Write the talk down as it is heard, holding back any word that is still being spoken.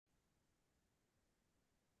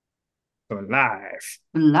We're live.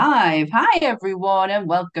 Live. Hi, everyone, and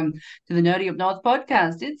welcome to the Nerdy Up North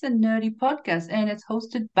podcast. It's a nerdy podcast, and it's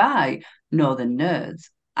hosted by Northern Nerds.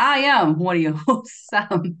 I am one of your hosts,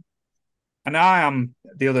 Sam. And I am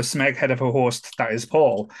the other smeghead of a host, that is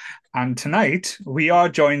Paul. And tonight we are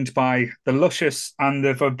joined by the luscious and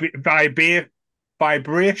the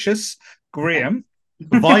vibracious Graham.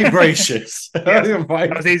 Vibracious. Yes,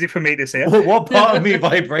 that was easy for me to say. What part of me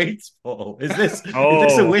vibrates, Paul? Is this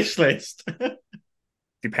a wish list?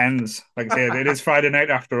 Depends. Like I said, it is Friday night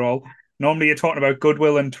after all. Normally you're talking about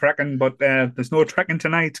Goodwill and trekking, but there's no trekking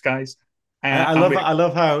tonight, guys. I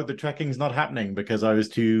love how the trekking's not happening because I was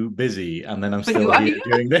too busy, and then I'm But still you are here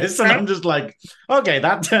here. doing this, and I'm just like, okay,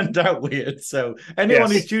 that turned out weird. So anyone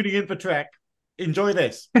who's tuning in for Trek, enjoy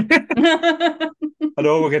this.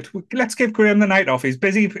 Although let's give Graham the night off. He's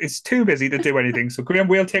busy. He's too busy to do anything. So Graham,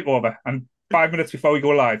 we'll take over. And 5 minutes before we go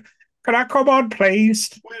live, can I come on, please?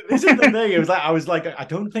 This is the thing. It was like I was like, I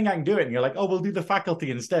don't think I can do it. And you're like, oh, we'll do the faculty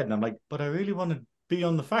instead. And I'm like, but I really want to be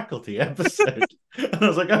on the faculty episode. And I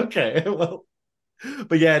was like, okay, well.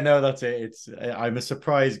 But yeah, no, that's it. I'm a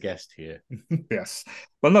surprise guest here. Yes.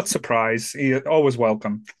 Well, not surprise. You're always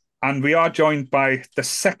welcome. And we are joined by the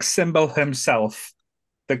sex symbol himself,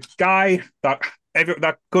 the guy that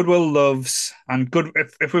Goodwill loves. And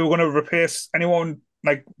if we were going to replace anyone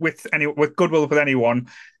with Goodwill with anyone,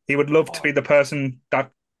 he would love to be the person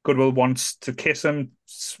that Goodwill wants to kiss him,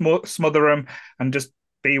 smother him, and just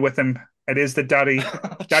be with him. It is the daddy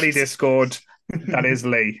Discord. That is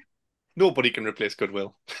Lee. Nobody can replace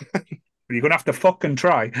Goodwill. You're going to have to fucking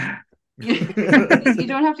try. You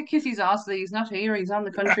don't have to kiss his ass. He's not here. He's on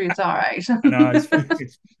the country. It's all right. No,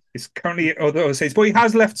 he's currently overseas, but he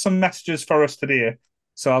has left some messages for us today.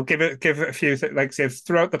 So I'll give it a few. Like say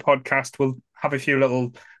throughout the podcast, we'll have a few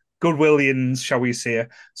little Goodwillians, shall we say?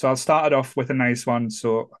 So I'll start it off with a nice one.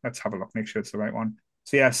 So let's have a look. Make sure it's the right one.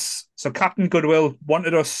 So yes. So Captain Goodwill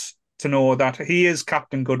wanted us to know that he is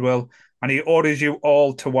Captain Goodwill, and he orders you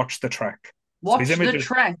all to watch the Trek. Watch the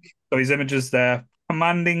Trek. So his images there,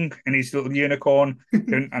 commanding in his little unicorn,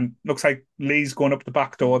 and looks like Lee's going up the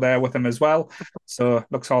back door there with him as well. So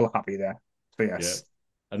looks all happy there. So yes.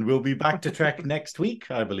 Yeah. And we'll be back to Trek next week,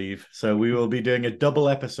 I believe. So we will be doing a double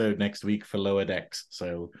episode next week for Lower Decks.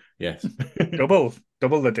 So yes. double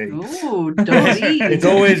the D. Ooh, double D. It's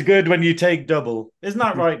always good when you take double. Isn't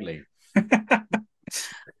that right, Lee?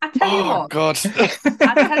 I tell you what. God.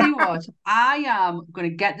 I tell you what, I am going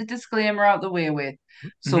to get the disclaimer out the way with,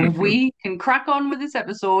 so we can crack on with this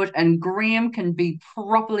episode and Graham can be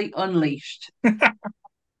properly unleashed. Be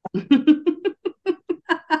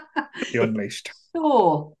unleashed.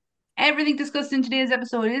 So, everything discussed in today's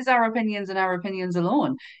episode is our opinions and our opinions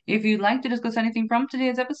alone. If you'd like to discuss anything from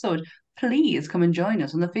today's episode, please come and join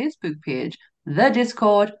us on the Facebook page, the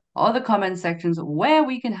Discord, or the comment sections where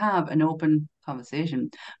we can have an open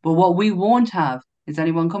conversation. But what we won't have is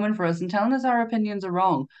anyone coming for us and telling us our opinions are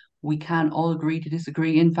wrong. We can all agree to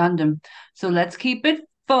disagree in fandom. So let's keep it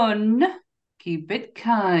fun, keep it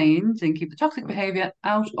kind, and keep the toxic behavior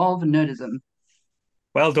out of nerdism.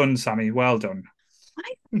 Well done, Sammy. Well done.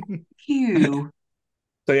 Thank you.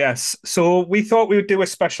 So yes. So we thought we would do a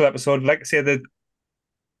special episode. Like I say, the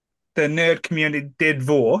nerd community did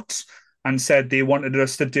vote and said they wanted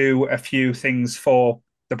us to do a few things for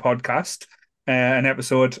the podcast. An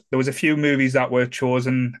episode. There was a few movies that were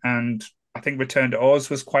chosen, and I think Return to Oz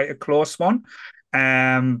was quite a close one.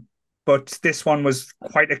 But this one was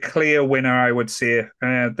quite a clear winner, I would say.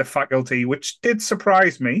 The Faculty, which did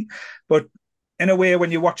surprise me, but in a way,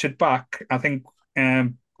 when you watch it back, I think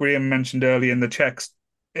Graham mentioned earlier in the checks,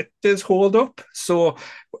 it does hold up. So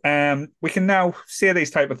we can now say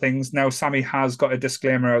these type of things. Now Sammy has got a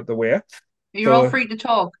disclaimer out the way. You're all free to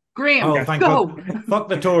talk. Graham, thank go. God. Fuck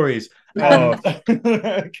the Tories.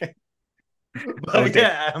 Okay. But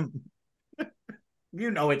yeah,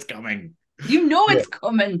 you know it's coming. You know it's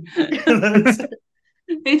coming.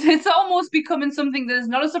 It's almost becoming something that is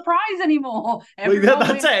not a surprise anymore.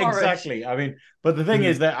 That's it, exactly. I mean, but the thing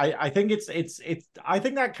is that I think I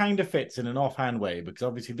think that kind of fits in an offhand way, because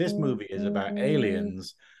obviously this movie is about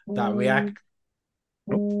aliens that react.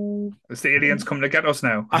 It's the aliens coming to get us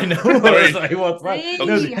now. I know. Like, what's that?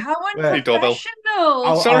 Hey, how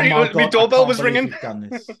unprofessional. Sorry, my doorbell was ringing.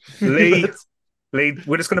 Lee,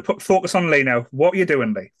 we're just going to focus on Lee now. What are you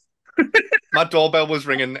doing, Lee? My doorbell was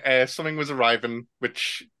ringing. Something was arriving,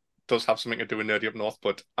 which does have something to do with Nerdy Up North,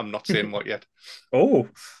 but I'm not saying what yet. Oh,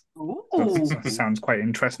 that sounds quite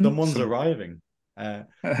interesting. Someone's arriving.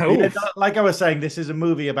 Like I was saying, this is a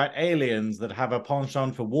movie about aliens that have a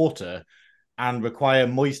penchant for water, and require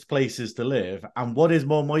moist places to live. And what is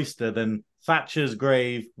more moister than Thatcher's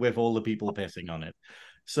grave with all the people pissing on it?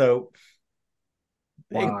 So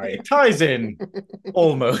it ties in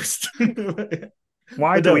almost.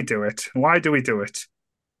 Why But do no. we do it? Why do we do it?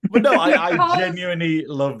 But no, I Because- genuinely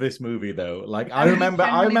love this movie though. Like I And we remember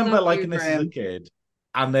genuinely love liking you, this as a Graham. kid,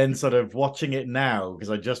 and then sort of watching it now because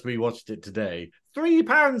I just rewatched it today.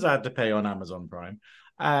 £3 I had to pay on Amazon Prime.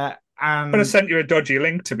 I'm gonna And send you a dodgy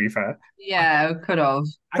link, to be fair. Yeah, could have.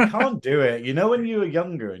 I can't do it. You know, when you were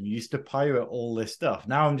younger and you used to pirate all this stuff.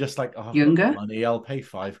 Now I'm just like, oh, I've got Younger? the money. I'll pay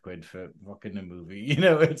 £5 for fucking a movie. You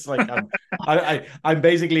know, it's like I'm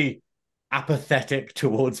basically apathetic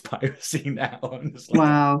towards piracy now. I'm just like,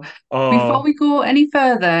 Wow. Oh, Before we go any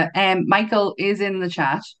further, Michael is in the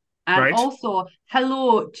chat. And Right. also,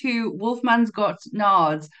 hello to Wolfman's Got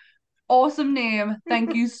Nards. Awesome name.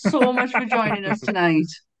 Thank you so much for joining us tonight.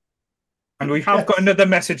 and we have got Yes. another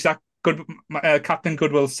message that Captain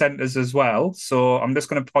Goodwill sent us as well. So I'm just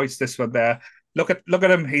going to post this one there. Look at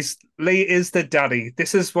him. Lee is the daddy.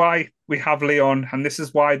 This is why we have Leon, and this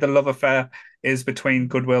is why the love affair is between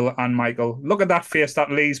Goodwill and Michael. Look at that face that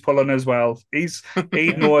Lee's pulling as well.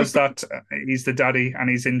 He knows that he's the daddy, and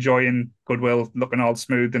he's enjoying Goodwill looking all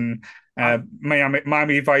smooth and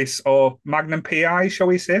Miami Vice or Magnum PI, shall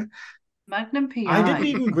we say? Magnum PI. I didn't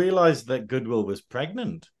even realize that Goodwill was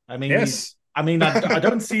pregnant. I mean, Yes. I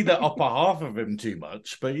don't see the upper half of him too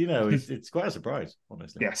much, but you know, it's quite a surprise,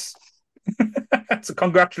 honestly. Yes. So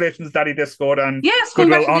congratulations, Daddy Discord, and Yes,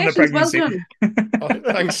 Goodwill on the congratulations. Well pregnancy. done. Oh,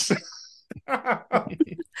 thanks.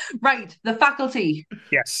 Right, the faculty.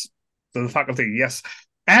 Yes. So the faculty, yes.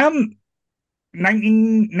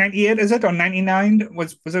 1998, is it, or 99?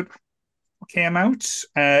 Was it came out?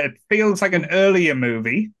 It feels like an earlier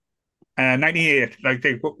movie. 98. Like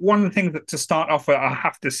one thing that to start off with, I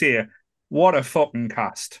have to say, what a fucking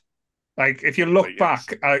cast. Like, if you look Yes.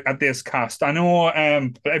 back at this cast, I know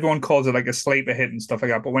everyone calls it like a sleeper hit and stuff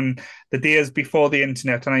like that, but when the days before the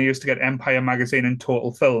internet and I used to get Empire Magazine and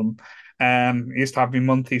Total Film, I used to have my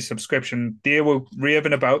monthly subscription, they were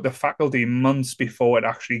raving about the faculty months before it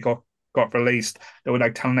actually got released. They were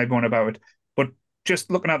like telling everyone about it. But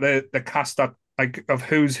just looking at the cast that like of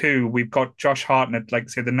who's who, we've got Josh Hartnett, like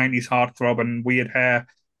say the 90s heartthrob and weird hair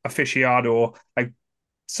aficionado, like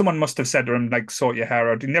someone must have said to him, like, sort your hair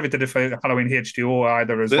out. He never did it for Halloween H2O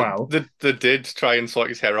either as well. They did try and sort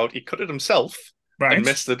his hair out. He cut it himself Right. and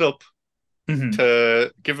messed it up Mhm.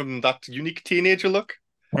 to give him that unique teenager look.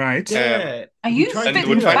 Right. Yeah. Are He you tried And to they spitting do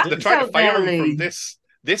were that. trying, they facts tried to out fire there, him Lee? from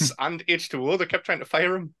this and H2O. They kept trying to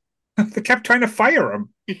fire him. They kept trying to fire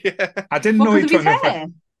him. Yeah, I didn't What, know he because of his took no. hair?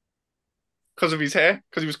 because of his hair,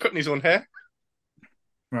 because he was cutting his own hair.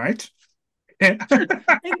 Right. Yeah.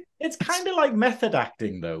 It's kind of like method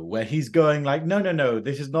acting, though, where he's going like, no,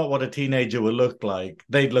 this is not what a teenager would look like.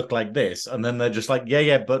 They'd look like this. And then they're just like,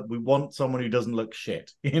 yeah, but we want someone who doesn't look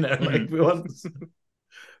shit. You know, like we want...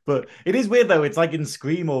 But it is weird, though. It's like in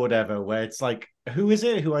Scream or whatever, where it's like, who is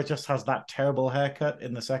it who just has that terrible haircut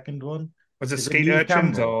in the second one? Was it Is it Skeet Neve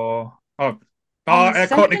Urchins Campbell? or... On the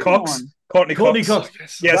Courtney second Cox. one. Courtney Courtney Cox.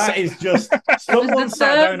 Cox. Yes. Yes. That is just someone the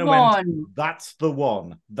sat third down and one. went, "That's the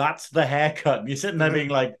one. That's the haircut." And you're sitting there being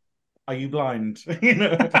like, "Are you blind?" You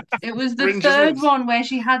know. It was the Fringe third isn't. one where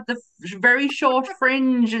she had the very short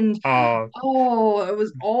fringe and Oh, it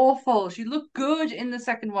was awful. She looked good in the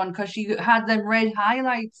second one because she had them red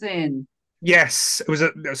highlights in. yes. It was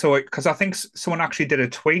because I think someone actually did a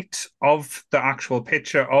tweet of the actual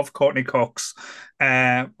picture of Courtney Cox,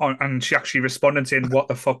 and she actually responded saying, "What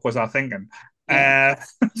the fuck was I thinking?"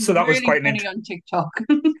 So that was Really quite an funny on TikTok.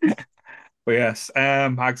 But yes,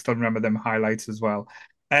 I still remember them highlights as well.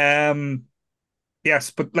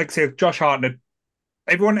 Yes, but like I say, Josh Hartnett,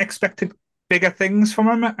 everyone expected bigger things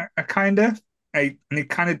from him, kind of. And he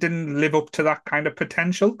kind of didn't live up to that kind of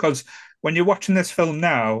potential because when you're watching this film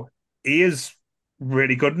now, he is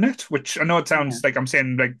really good in it, which I know it sounds like I'm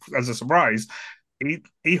saying like as a surprise.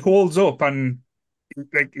 He holds up and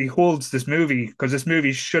like he holds this movie because this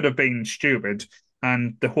movie should have been stupid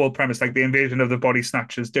and the whole premise like the invasion of the body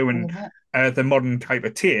snatchers doing the modern type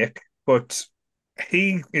of take, but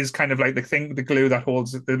he is kind of like the glue that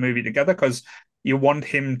holds the movie together because you want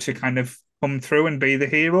him to kind of come through and be the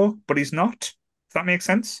hero, but he's not. Does that make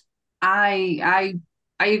sense? I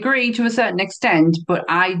agree to a certain extent, but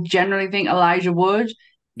I generally think Elijah Wood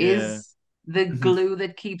Yeah. is the glue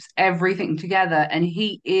that keeps everything together, and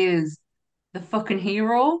he is the fucking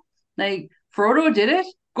hero. Like Frodo did it.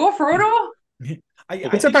 Go Frodo!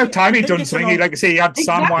 It's about time he done something. Like I say, he had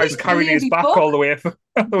Samwise Exactly, carrying his lazy back fuck. all the way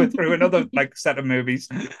through another like set of movies.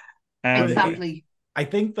 Exactly. I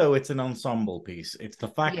think though it's an ensemble piece. It's the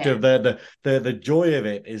fact Yeah. of the joy of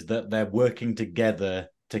it is that they're working together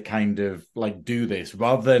to kind of like do this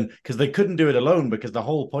rather than because they couldn't do it alone because the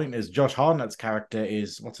whole point is Josh Hartnett's character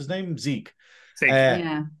is what's his name? Zeke. See,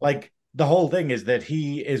 Yeah. Like the whole thing is that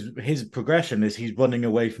his progression is he's running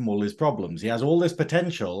away from all his problems. He has all this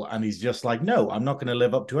potential and he's just like, no, I'm not going to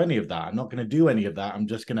live up to any of that. I'm not going to do any of that. I'm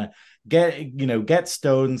just going to get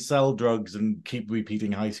stoned, sell drugs, and keep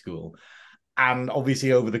repeating high school. And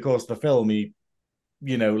obviously, over the course of the film, he,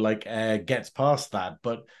 gets past that.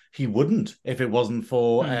 But he wouldn't if it wasn't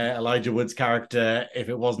for Elijah Wood's character, if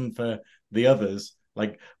it wasn't for the others.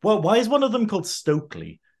 Like, well, why is one of them called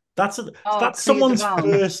Stokely? That's Oh, that's Clea someone's Duvall.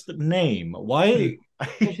 first name. Why?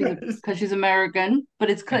 Because she's American, but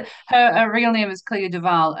it's her real name is Clea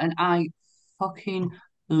Duvall, and I fucking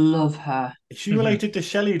love her. Is she related to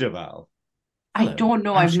Shelley Duvall? I Hello, don't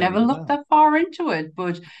know. I'm I've never Shelley looked Duvall. that far into it,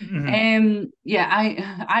 but yeah,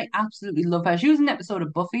 I absolutely love her. She was in an episode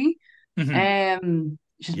of Buffy. She's been in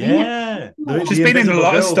Yeah, She's the been in a Invisible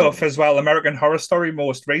lot of Girl stuff one. as well. American Horror Story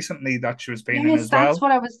most recently that she was been in Yes, as that's well.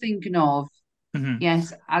 what I was thinking of. Hmm.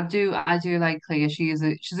 Yes, I do like Clea. She's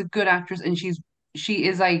a good actress, and she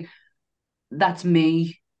is like that's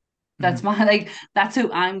me. That's Hmm. my like that's who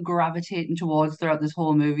I'm gravitating towards throughout this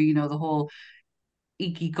whole movie. You know, the whole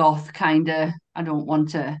icky goth kind of. I don't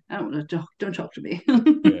want to don't talk to me.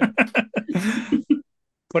 Yeah.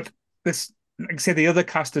 But this, like I say, the other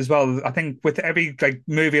cast as well. I think with every like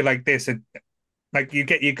movie like this, like you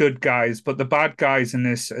get your good guys, but the bad guys in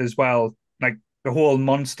this as well, like the whole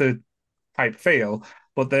monster type feel.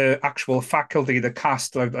 But the actual faculty, the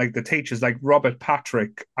cast, like the teachers, like Robert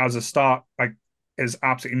Patrick as a start, like is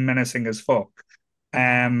absolutely menacing as fuck. Like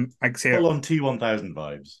I say, Full on T1000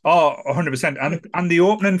 vibes. oh, 100%. And the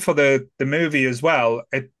opening for the movie as well,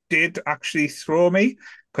 it did actually throw me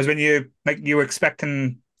because when you were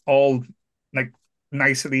expecting all like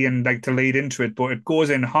nicely and like to lead into it, but it goes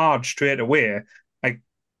in hard straight away. Like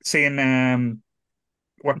seeing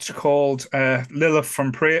what's it called Lilith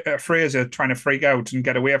from Fraser trying to freak out and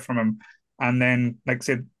get away from him, and then like I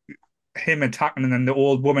said, him attacking, and then the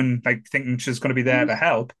old woman like thinking she's going to be there to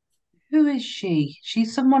help. Who is she?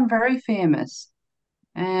 She's someone very famous.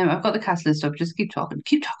 I've got the cast list up. Just keep talking.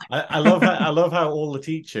 Keep talking. I love how all the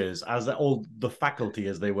teachers, as all the faculty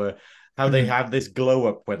as they were, how they Mhm. have this glow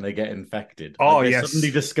up when they get infected. Like Oh they yes.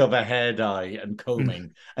 suddenly discover hair dye and Mm.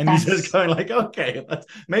 combing, and you're just That's going like, okay,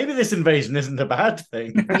 maybe this invasion isn't a bad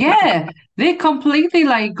thing. yeah. They completely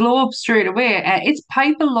like glow up straight away. It's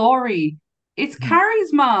Piper Laurie. It's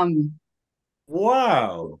Carrie's mom.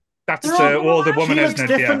 Wow. That's They're all the gonna older laugh She woman, at looks isn't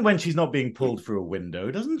it? Yeah. different when she's not being pulled through a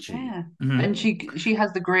window, doesn't she? yeah. Mhm. And she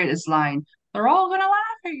has the greatest line. They're all gonna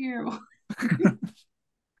laugh at you.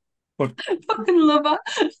 But Fucking love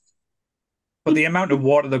her. the amount of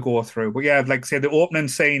water they go through. But yeah, like say the opening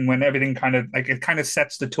scene when everything kind of like it kind of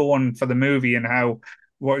sets the tone for the movie and how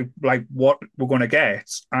what we're going to get.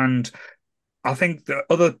 And I think the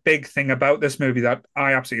other big thing about this movie that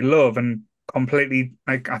I absolutely love and completely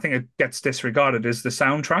like I think it gets disregarded is the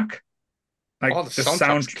soundtrack. Like Oh, the the soundtrack's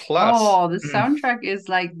sound. class. Oh, the Mm, soundtrack is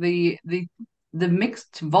like the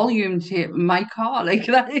mixed volume to my car.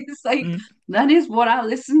 mm. that is what I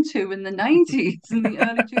listened to in the 90s and the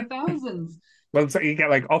early 2000s. Well, so you get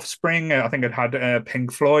like Offspring. I think it had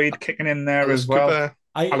Pink Floyd kicking in there Alice as well. Cooper.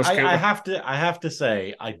 Alice I Cooper. have to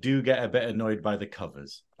say I do get a bit annoyed by the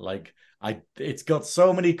covers. Like it's got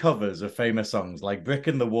so many covers of famous songs like Brick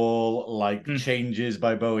in the Wall, like Mm. Changes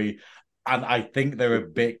by Bowie, and I think they're a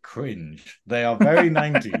bit cringe. They are very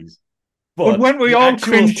 90s, But but weren't we the all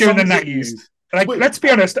actual cringe during the songs it 90s? used. Like, Well, let's be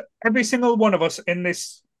honest, every single one of us in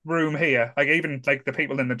this room here, like even like the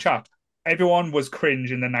people in the chat, everyone was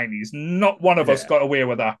cringe in the 90s. Not one of us yeah. got away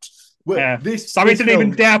with that. Well, this Sorry, this didn't even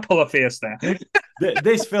film dare pull a face there.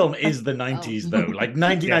 this film is the Oh. 90s though, like Yes.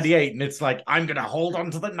 1998, and it's like I'm gonna hold on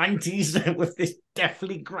to the 90s with this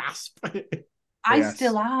deathly grasp. I Yes.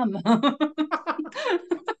 still am.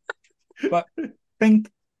 But I think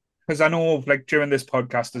because I know like during this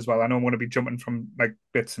podcast as well, I know I'm going to be jumping from like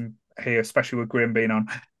bits and here, especially with Graham being on.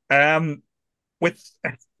 Um, with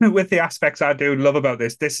with the aspects I do love about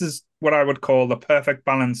this is what I would call the perfect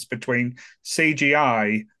balance between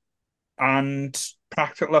CGI and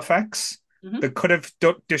practical effects. Mhm. They could have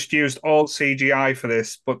just used all CGI for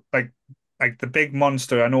this, but like the big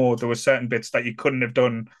monster, I know there were certain bits that you couldn't have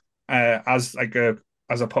done as like a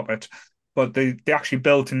puppet, but they actually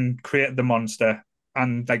built and created the monster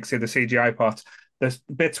and like say the CGI parts. There's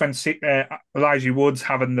bits when Elijah Wood's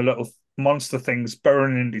having the little monster things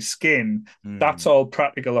burrowing into his skin. That's all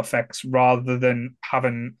practical effects rather than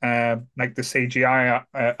having like the CGI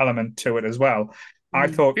element to it as well. I Mm.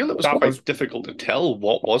 I thought feel it was that quite was difficult to tell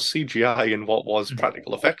what was CGI and what was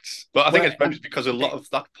practical effects. But I think Well, it's maybe because a lot of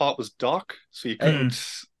that part was dark, so you eh, couldn't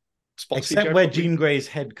spot except CGI where properly. Jean Grey's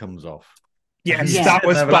head comes off. And yes, you're Yeah. that sitting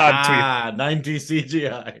was there like, bad to me. 90s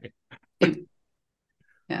CGI. It-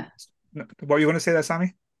 yeah. What were you going to say there,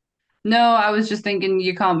 Sammy? No, I was just thinking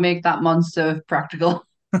you can't make that monster practical.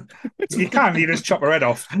 You can't. You just chop her head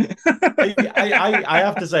off. I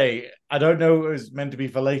have to say, I don't know if it was meant to be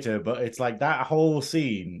for later, but it's like that whole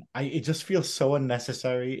scene, it just feels so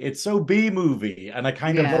unnecessary. It's so B movie, and I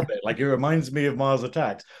kind of Yeah. love it. Like it reminds me of Mars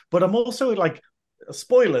Attacks. But I'm also like,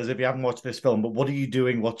 spoilers if you haven't watched this film, but what are you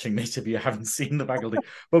doing watching this if you haven't seen the faculty?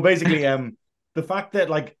 But basically, the fact that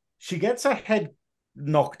like she gets her head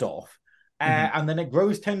knocked off, and then it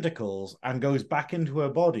grows tentacles and goes back into her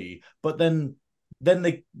body, but then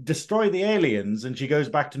they destroy the aliens and she goes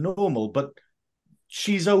back to normal, but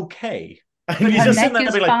she's okay. And But you're her just sitting neck there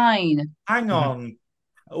is be like, fine. hang on,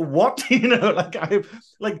 what?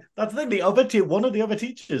 Like that's the thing. The other one of the other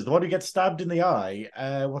teachers, the one who gets stabbed in the eye,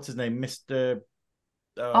 what's his name? Mr.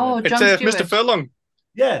 Oh, It's John Mr. Stewart. Furlong,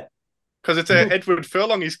 Yeah. because it's Edward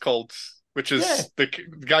Furlong he's called, which Yeah. is the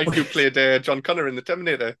guy who played John Connor in the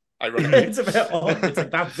Terminator, ironically. It's a bit odd. It's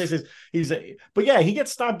like that. But yeah, he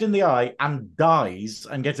gets stabbed in the eye and dies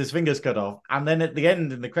and gets his fingers cut off. And then at the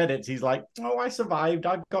end in the credits, he's like, "Oh, I survived.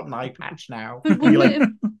 I've got an eye patch now." But And you're like,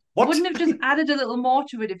 what? wouldn't have just added a little more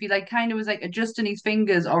to it if he like kind of was like adjusting his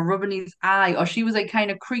fingers or rubbing his eye, or she was like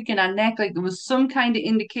kind of creaking her neck, like there was some kind of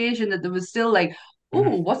indication that there was still like,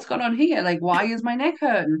 oh, what's going on here? Like, why is my neck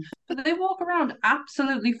hurting? But they walk around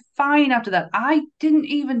absolutely fine after that. I didn't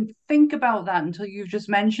even think about that until you've just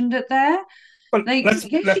mentioned it there. But Like, let's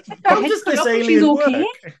yeah, let, she gets her How head does cut this off and she's alien okay.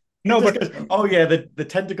 work? no, It just but goes, oh yeah, the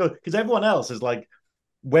tentacle, because everyone else is like,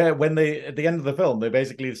 where when they at the end of the film, they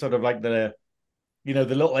basically sort of like the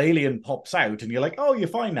little alien pops out, and you're like, oh, you're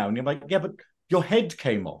fine now, and you're like, yeah, but your head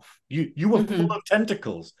came off. You were full of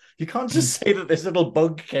tentacles. You can't just say that this little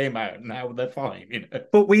bug came out and now they're fine.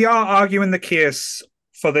 but we are arguing the case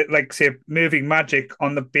for the like say moving magic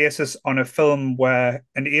on the basis on a film where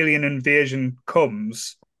an alien invasion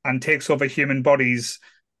comes and takes over human bodies,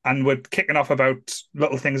 and we're kicking off about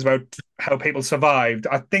little things about how people survived.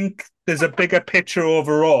 I think there's a bigger picture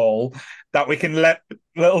overall that we can let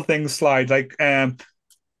little things slide, like the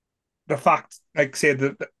fact, like say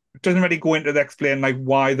that it doesn't really go into the explain like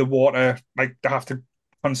why the water, like they have to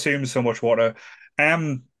consume so much water.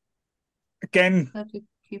 Again, They have to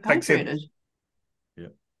keep like say, hydrated. Yeah,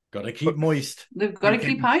 gotta keep moist. They've got to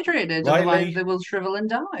keep hydrated, Right, otherwise Lee? they will shrivel and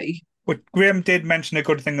die. but Graham did mention a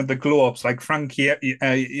good thing of the glow ups, like Frankie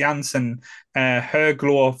Janssen, her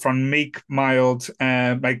glow up from meek, mild,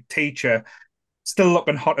 like teacher, still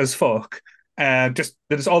looking hot as fuck. Just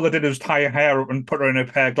all they did was tie her hair up and put her in a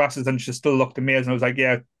pair of glasses, and she still looked amazing. I was like,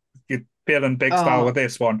 yeah, you're feeling big style with Oh,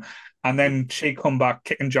 this one. And then she come back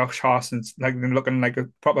kicking Josh Harson's like looking like a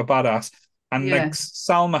proper badass. And like yeah.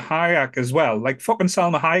 Salma Hayek as well. Like fucking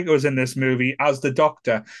Salma Hayek was in this movie as the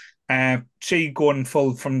doctor. She going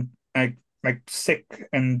full from like sick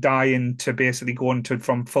and dying to basically going to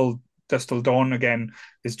from full dust till dawn again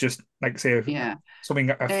is just like say Yeah. something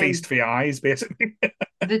a feast Um, for your eyes, basically.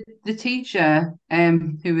 the teacher,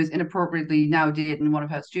 who is inappropriately now dating one of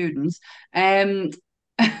her students,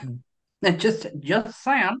 just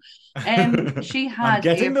saying, she I'm had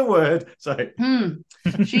getting the word. Sorry.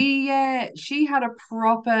 she had a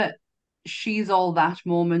proper she's all that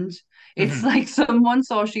moment. It's Mhm. like someone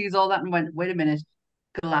saw she's all that and went, wait a minute,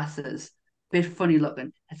 glasses. Bit funny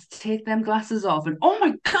looking. Let's take them glasses off. And oh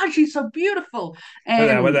my god, she's so beautiful.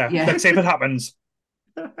 We're there. Yeah. Let's see if it happens.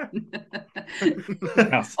 No.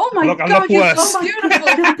 Oh my I look god, you're worse. so beautiful.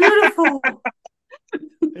 You're beautiful.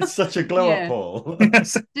 It's such a glow up, Yeah. Paul.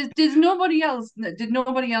 Yes. Did nobody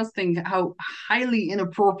else think how highly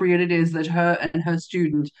inappropriate it is that her and her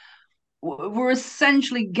student were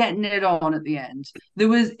essentially getting it on at the end? There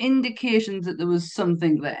was indications that there was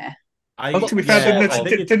something there. Well, to be fair, Yeah, I think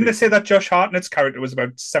it's didn't they say creepy. that Josh Hartnett's character was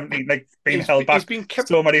about 70, like being held He's back been kept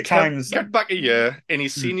so many times? kept back a year in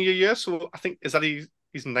his senior year, so I think is that he's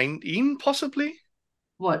 19 possibly.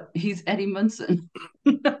 What? He's Eddie Munson.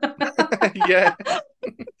 Yeah,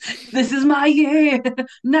 This is my year.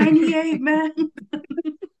 98, man.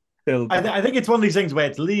 Still, I think it's one of these things where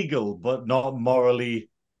it's legal but not morally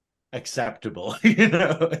acceptable.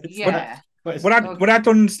 It's Yeah. what I don't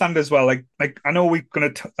understand as well, like I know we're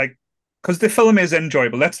gonna like because the film is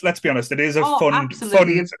enjoyable. Let's be honest, it is a Oh,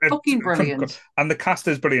 absolutely. It's fucking brilliant. and the cast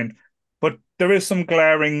is brilliant. But there is some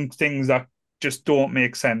glaring things that just don't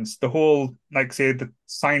make sense. The whole, like, say, the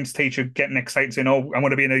science teacher getting excited saying, "Oh, I'm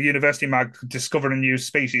going to be in a university mag discovering a new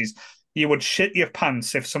species." you would shit your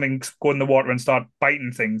pants if something go in the water and start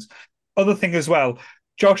biting things. Other thing as well,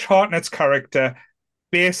 Josh Hartnett's character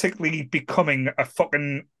basically becoming a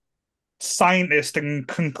fucking scientist and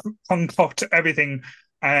concoct everything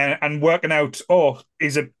and working out, oh,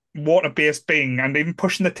 he's a water-based being, and even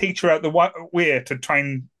pushing the teacher out the way to try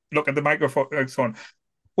and look at the microphone.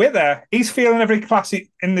 We're there. He's failing every class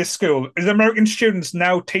in this school. Is American students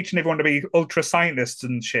now teaching everyone to be ultra scientists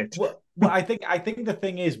and shit? Well, I think the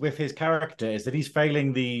thing is with his character is that he's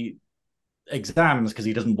failing the exams because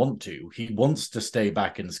he doesn't want to. He wants to stay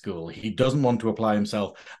back in school. He doesn't want to apply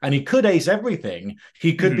himself, and he could ace everything.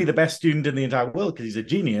 He could be the best student in the entire world because he's a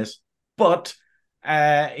genius, but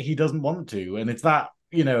he doesn't want to, and it's that,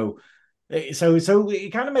 you know. So it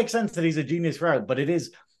kind of makes sense that he's a genius throughout, but it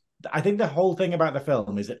is. I think the whole thing about the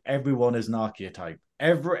film is that everyone is an archetype.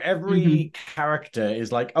 Every character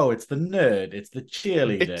is like, oh, it's the nerd, it's the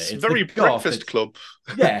cheerleader, it's it's very the goth, Breakfast Club.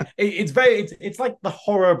 Yeah, it's like the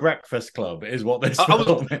horror Breakfast Club is what this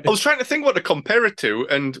film is. I was trying to think what to compare it to,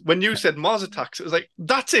 and when you said Mars Attacks, it was like,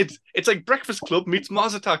 that's it. It's like Breakfast Club meets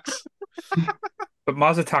Mars Attacks. But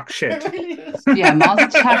Mars Attacks shit. Yeah,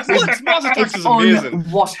 Mars Attacks Mars Attacks is amazing. amazing.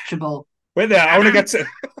 Unwatchable. Wait there, I want to get to...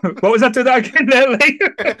 What was that? Do that again there, Lee?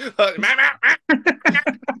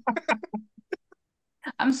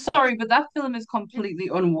 I'm sorry, but that film is completely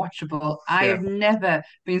unwatchable. I have never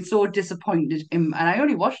been so disappointed in, and I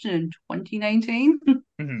only watched it in 2019.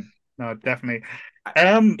 No, definitely.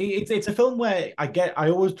 It's a film where I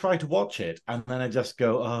always try to watch it and then I just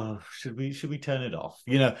go, oh, should we turn it off?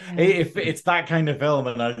 You know, if it's that kind of film,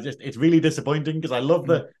 and it's really disappointing because I love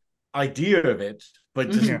the idea of it, but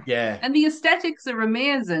just And the aesthetics are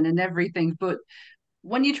amazing and everything, but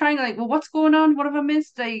when you're trying to like, well, what's going on? What have I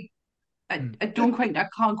missed? I can't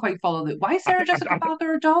quite follow that. Why is Sarah Jessica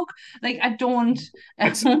Parker a dog? Like, I don't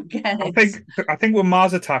get it. I think with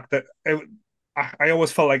Mars Attack that I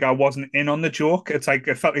always felt like I wasn't in on the joke. It's like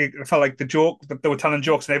it felt like the joke that they were telling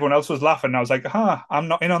jokes and everyone else was laughing. And I was like, I'm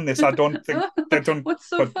not in on this. I don't think they don't. What's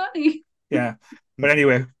so funny? Yeah. But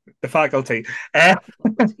anyway, the faculty.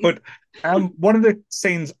 But one of the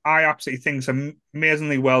scenes I absolutely think is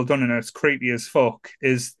amazingly well done and it's creepy as fuck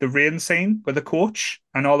is the rain scene with the coach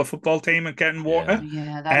and all the football team are getting water.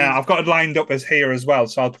 Yeah, I've got it lined up as here as well,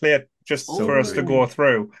 so I'll play it just for us to go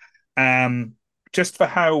through. Just for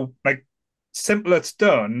how like simple it's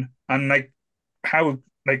done and like how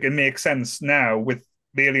like it makes sense now with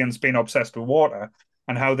the aliens being obsessed with water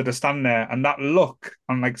and how they just stand there and that look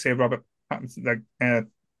on like say Robert like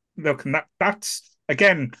look, and that's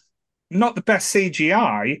again not the best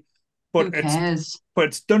CGI, but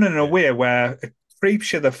it's done in a way where it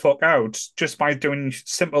creeps you the fuck out just by doing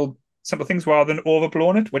simple things rather than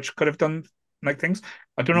overblown it, which could have done like things.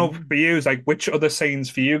 I don't know for you, like which other scenes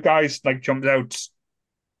for you guys like jumped out.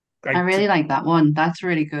 I really like that one. That's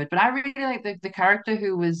really good. But I really like the character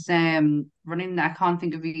who was running. I can't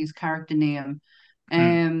think of his character name.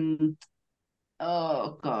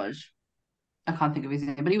 Oh gosh. I can't think of his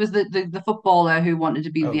name, but he was the footballer who wanted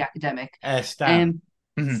to be the academic. Stan.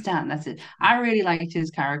 Stan, that's it. I really liked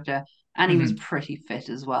his character, and he was pretty fit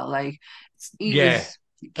as well. Like he was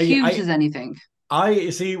cute as anything.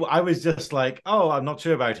 I was just like, oh, I'm not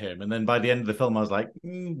sure about him, and then by the end of the film, I was like,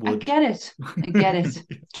 I get it,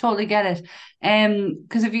 totally get it.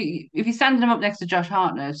 Because if you stand him up next to Josh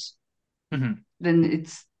Hartnett, then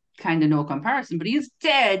it's kind of no comparison, but he's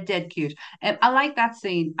dead cute. I like that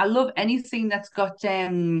scene. I love any scene that's got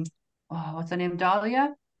what's her name?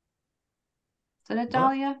 Dahlia? Is it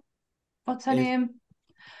Dahlia? What's her name?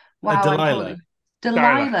 Wow, Delilah.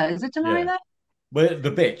 Delilah. Is it Delilah? Yeah. Well,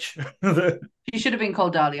 the bitch. She should have been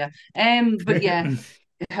called Dahlia. But yeah,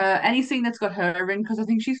 any scene that's got her in, because I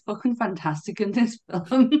think she's fucking fantastic in this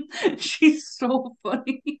film. She's so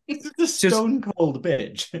funny. The stone cold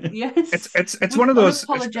bitch. Yes, it's one of those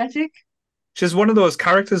unapologetic. She's one of those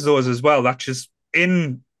characters, those as well, that she's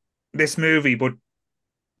in this movie, but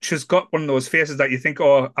she's got one of those faces that you think,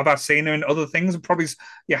 oh, have I seen her in other things? And probably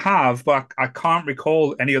you have, but I can't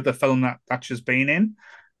recall any other film that she's been in.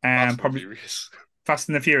 Probably Fast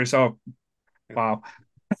and the Furious. Oh, wow.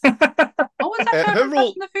 Oh, is that her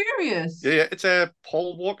role? Fast and the Furious? Yeah, it's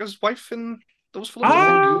Paul Walker's wife in those films.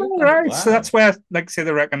 Oh, right. Wow. So that's where, like, say,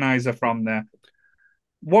 they recognise her from there.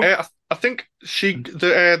 What? I think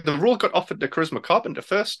the role got offered to Charisma Carpenter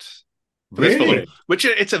first. Really? Which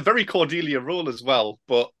it's a very Cordelia role as well,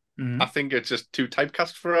 but I think it's just too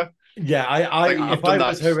typecast for her. Yeah, if I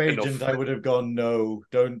was her agent, I would have gone, no,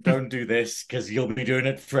 don't do this because you'll be doing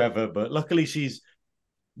it forever. But luckily, she's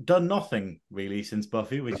done nothing really since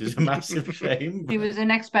Buffy, which is a massive shame. She was in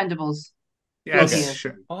Expendables. Yes, he Yes, is.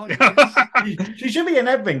 sure. Oh, yes. She should be in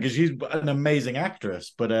everything because she's an amazing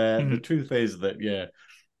actress. But the Mhm. truth is that, yeah.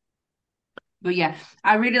 But yeah,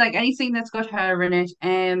 I really like anything that's got her in it.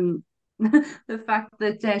 The fact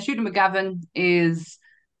that Shooter McGavin is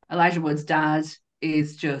Elijah Wood's dad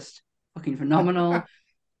is just fucking phenomenal.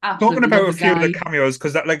 Talking Absolutely love about a the few of the guy. cameos,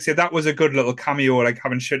 because that, like I said, that was a good little cameo, like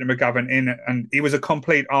having Shooter McGavin in it, and he was a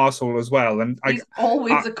complete arsehole as well. And He's I,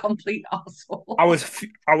 always a complete asshole. I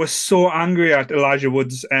was so angry at Elijah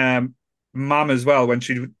Wood's mum as well when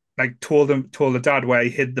she like told the dad where he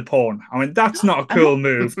hid the porn. I mean, that's not a cool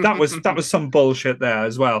move. That was some bullshit there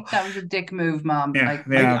as well. That was a dick move, mom. Yeah, Like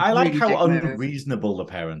yeah. I like really how dick move. unreasonable the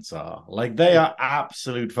parents are. Like they are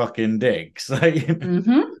absolute fucking dicks. Like,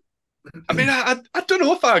 Hmm. I mean, I don't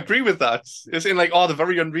know if I agree with that. It's in like, oh, they're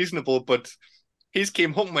very unreasonable, but he's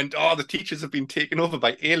came home and went, oh, the teachers have been taken over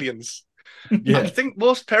by aliens. I yeah. think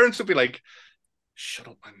most parents would be like, shut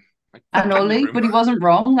up, man. Like, I get know, back in the Lee, room. but he wasn't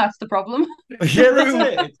wrong. That's the problem. Yeah, that's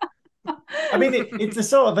it. I mean, it's the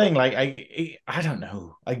sort of thing. Like, I don't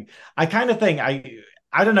know. I kind of think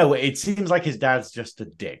I don't know. It seems like his dad's just a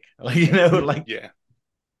dick. Like, like Yeah,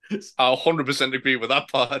 I 100% agree with that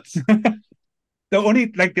part. The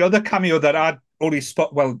only like the other cameo that I'd only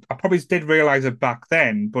spot well, I probably did realize it back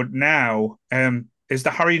then, but now is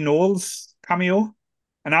the Harry Knowles cameo.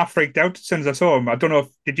 And I freaked out as soon as I saw him. I don't know if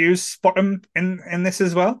did you spot him in this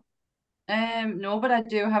as well? No, but I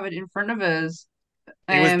do have it in front of us.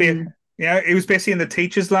 He was Um, yeah, he was basically in the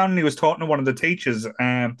teachers' lounge and he was talking to one of the teachers.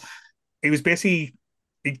 He was basically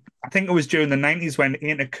I think it was during the 90s when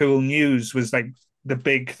Intercool News was like the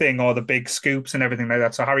big thing or the big scoops and everything like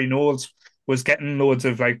that. So Harry Knowles was getting loads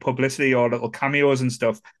of like publicity or little cameos and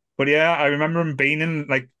stuff. But yeah, I remember him being in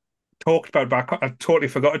like talked about back. I totally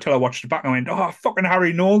forgot it till I watched it back and I went, "Oh, fucking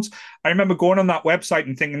Harry Knowles!" I remember going on that website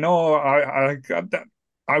and thinking, "No,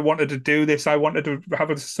 I wanted to do this. I wanted to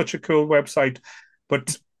have such a cool website."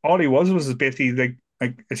 But all he was basically like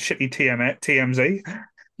a shitty TMZ.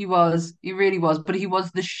 he really was, but he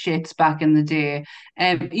was the shit back in the day.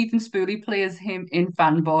 Ethan Spooley plays him in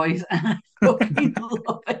Fanboys, and I fucking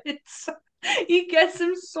love it. He gets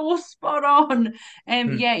him so spot on.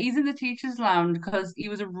 Mm. Yeah, he's in the teachers' lounge because he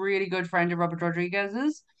was a really good friend of Robert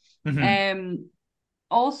Rodriguez's. Mhm. Um,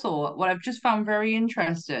 Also, what I've just found very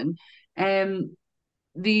interesting, um,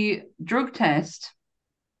 the drug test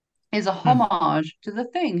is a Mm. homage to the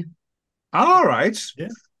thing. All right. Yeah.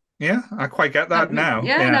 Yeah, I quite get that now.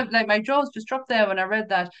 Yeah, and Yeah. like my jaws just dropped there when I read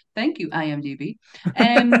that. Thank you, IMDb.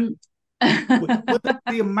 Um, Well,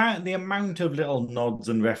 the amount of little nods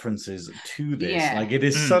and references to this, yeah, like it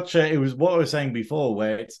is Mm. such a, it was what I was saying before,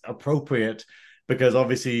 where it's appropriate because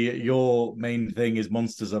obviously your main thing is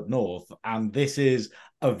Monsters Up North, and this is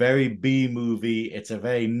a very B movie. It's a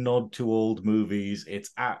very nod to old movies.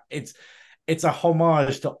 It's a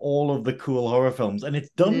homage to all of the cool horror films, and it's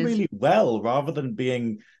it done is. really well rather than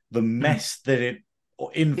being the Mm. mess that it,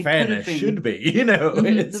 in It could have fairness, should been. be.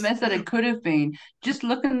 The It's mess that it could have been. Just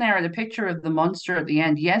looking there at the picture of the monster at the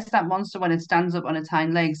end. Yes, that monster when it stands up on its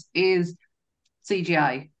hind legs is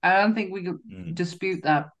CGI. I don't think we could Mm. dispute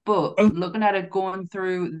that. But Well, looking at it going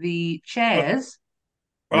through the well, chairs,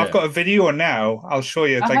 well, I've Yeah. got a video now. I'll show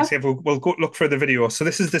you. Like I uh-huh, say, we'll go look for the video. So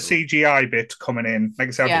this is the CGI bit coming in. Like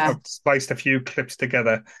I said, yeah, I've spliced a few clips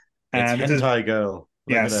together. It's This is hentai girl.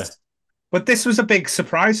 Look at her. yes, but this was a big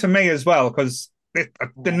surprise for me as well because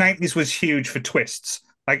the '90s was huge for twists.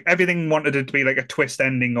 Like everything wanted it to be like a twist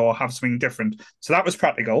ending or have something different. So that was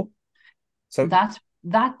practical. So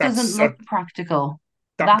that doesn't that's look practical.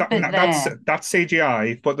 that, That that bit that's there. that's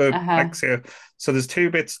CGI, but the Uh-huh. like say so there's two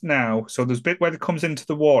bits now. So there's a bit where it comes into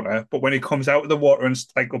the water, but when it comes out of the water and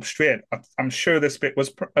like up straight, I'm sure this bit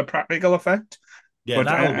was a practical effect. Yeah, But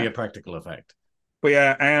that'll be a practical effect.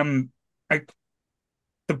 yeah, like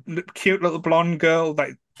the cute little blonde girl.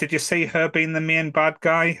 Like, did you see her being the main bad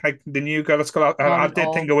guy? Like the new girl at school. Not I at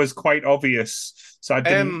did think all. it was quite obvious, so I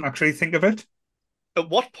didn't Um, actually think of it at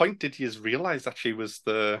what point did you realize that she was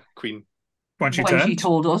the queen? when she When she turned.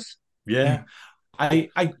 told us. Yeah.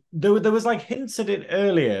 There was like hints at it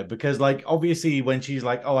earlier because like obviously when she's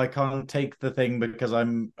like, oh, I can't take the thing because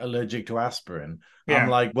I'm allergic to aspirin. I'm Yeah,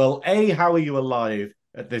 like, well, A, how are you alive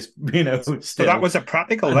at this, so that still? was a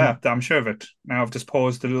practical And there. I'm sure of it. Now I've just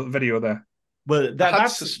paused the little video there. well, I that had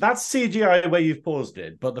that's sus- that's CGI where you've paused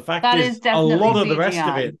it. But the fact That is is definitely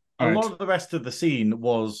CGI. a Right. lot of the rest of the scene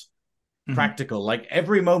was Mm-hmm. practical. Like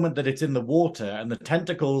every moment that it's in the water and the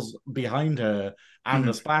tentacles behind her and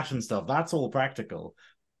the Mm-hmm. splash and stuff, that's all practical.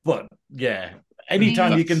 But yeah,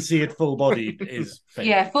 anytime The you can that's see it full bodied is fake.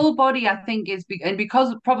 Yeah, full body I think is and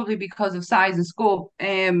because probably because of size and scope.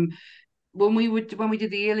 when we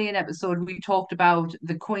did the Alien episode, we talked about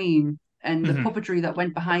the Queen and the Mhm. puppetry that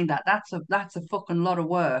went behind that. That's a fucking lot of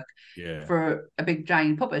work Yeah. for a big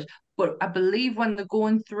giant puppet. But I believe when they're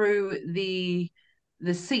going through the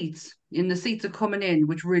seats, and the seats are coming in,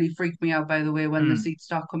 which really freaked me out, by the way, when the Mm. seats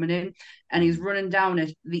start coming in, and he's running down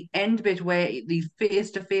it, the end bit where he's face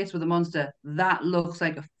to face with the monster, that looks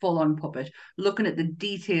like a full-on puppet. Looking at the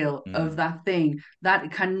detail of that thing,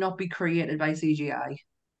 that cannot be created by CGI.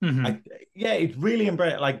 Mhm. Yeah, it's really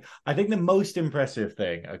impressive. Like, I think the most impressive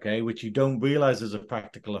thing, okay, which you don't realize is a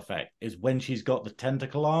practical effect, is when she's got the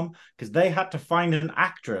tentacle arm, because they had to find an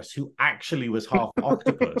actress who actually was half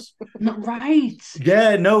octopus. Not right.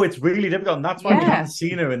 Yeah, no, it's really difficult. And that's why we Yeah. haven't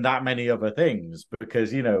seen her in that many other things,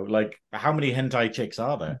 because, like, how many hentai chicks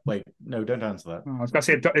are there? Wait, no, don't answer that. Oh, I was gonna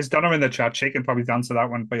say, is Donna in the chat? She can probably answer that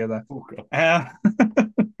one for you there. Oh, God.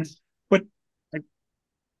 But like,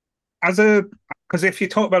 as a because if you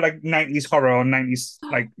talk about like 90s horror or 90s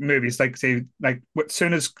like movies, like say like as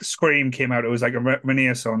soon as Scream came out, it was like a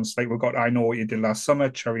renaissance. Like we've got I Know What You Did Last Summer,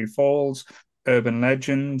 Cherry Falls, Urban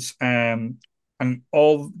Legends, and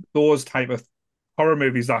all those type of horror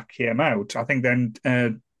movies that came out. I think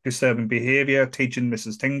then Disturbing Behavior, Teaching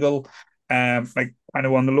Mrs. Tingle, like kind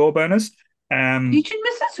of on the low burners. Teaching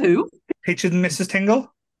Mrs. Who? Teaching Mrs.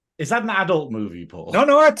 Tingle. Is that an adult movie, Paul?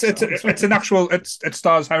 No, it's an actual. It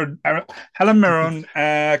stars Helen Mirren,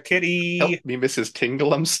 Kitty. Help me, Mrs.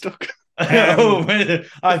 Tingle. I'm stuck.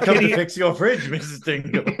 I've come Kitty- to fix your fridge, Mrs.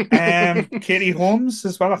 Tingle. Katie Holmes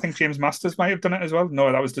as well. I think James Masters might have done it as well.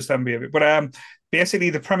 No, that was December Behavior. But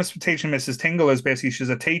basically, the premise for Teaching Mrs. Tingle is basically she's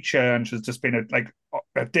a teacher and she's just been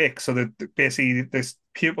a dick. So that basically this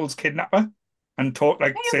pupils kidnap her and talk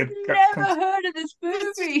like I say. have never heard of this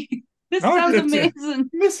movie. This No, sounds it's- amazing.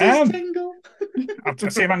 Mrs. Tingle. I'll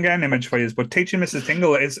see if I can get an image for you. But Teaching Mrs.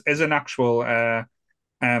 Tingle is an actual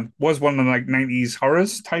was one of the like 90s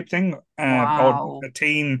horrors type thing, Wow. or a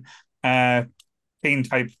teen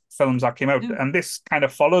type films that came out, and this kind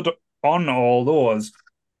of followed on all those.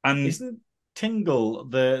 And Isn't Tingle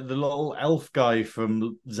the little elf guy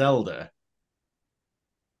from Zelda?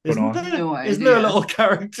 Don't Isn't know. there, No isn't there a idea. little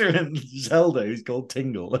character in Zelda who's called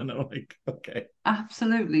Tingle? And I'm like, okay.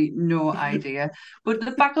 Absolutely no idea. But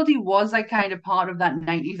the faculty was like kind of part of that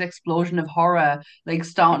 90s explosion of horror, like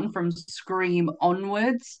starting from Scream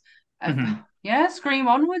onwards. Mhm. Yeah, Scream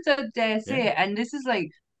onwards, I dare say. Yeah. And this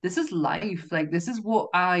is life. Like this is what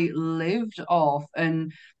I lived off.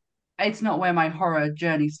 And it's not where my horror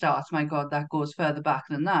journey starts. My God, that goes further back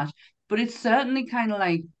than that. But it's certainly kind of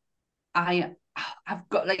like I I've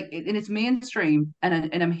got like and it's mainstream and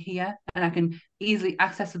I'm here and I can easily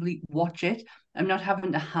accessibly watch it. I'm not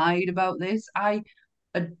having to hide about this. I,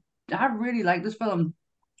 I really like this film.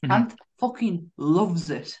 Mhm. Ant fucking loves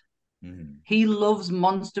it. He loves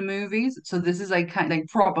monster movies, so this is like kind of like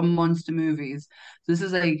proper monster movies. So this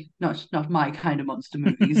is like not my kind of monster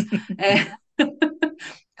movies. Uh,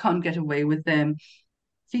 can't get away with them.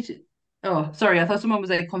 Oh, sorry, I thought someone was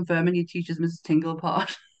like confirming you teaches Mrs. Tingle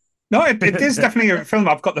part. No, it is definitely a film.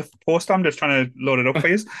 I've got the poster. I'm just trying to load it up for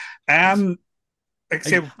you. Like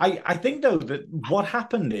say, I think though that what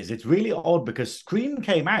happened is it's really odd because Scream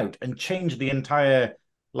came out and changed the entire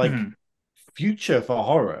like Mhm. future for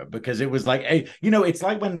horror because it was like it's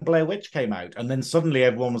like when Blair Witch came out and then suddenly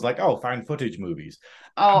everyone was like, oh, found footage movies.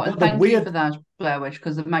 Oh, But and the thank you weird- for that, Blair Witch,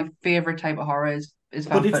 because my favorite type of horror is But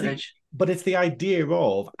found it's footage. But it's the idea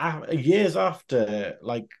of years after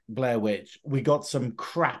like Blair Witch, we got some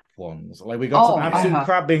crap ones. Like we got some absolute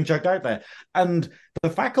crap being chucked out there. And the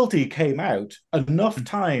faculty came out enough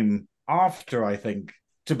time after, I think,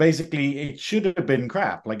 to basically it should have been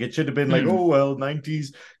crap. Like it should have been like, oh well, 90s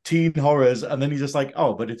teen horrors. And then he's just like,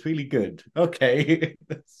 oh, but it's really good. Okay.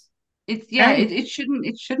 It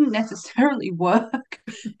shouldn't necessarily work.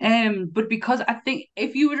 But because I think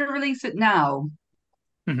if you were to release it now,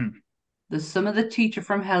 some of the teacher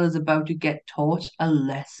from hell is about to get taught a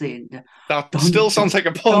lesson. That still sounds like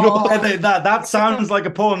a porno. That sounds like a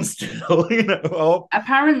porn still,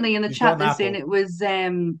 Apparently in the He's chat got an they're saying apple. it was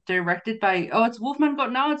directed by it's Wolfman Got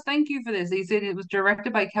Nards. Thank you for this. He said it was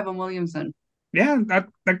directed by Kevin Williamson. Yeah,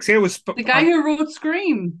 like say it was The guy who wrote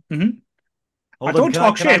Scream. Hold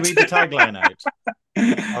on, can I read the tagline out?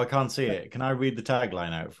 Oh, I can't see it. Can I read the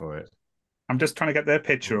tagline out for it? I'm just trying to get their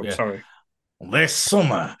picture up. Yeah. Sorry. This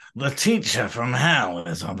summer, the teacher from hell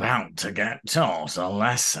is about to get taught a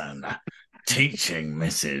lesson. Teaching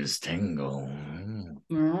Mrs. Tingle.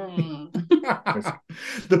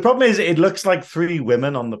 The problem is, it looks like three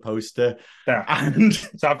women on the poster, There. and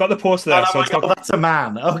So I've got the poster there. I'm So like, it's got, oh, that's a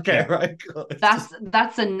man. Okay, Yeah. right. Cool.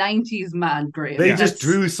 That's a 90s man, Graham. They Yeah. just That's-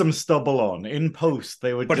 drew some stubble on in post.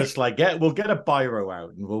 They were But- just like, we'll get a biro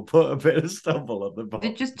out and we'll put a bit of stubble at the They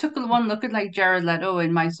bottom. just took one look at like Jared Leto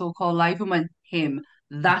in My So-Called Life and went, him.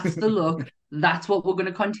 That's the look. That's what we're going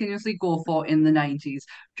to continuously go for in the 90s.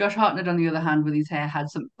 Josh Hartnett, on the other hand, with his hair, had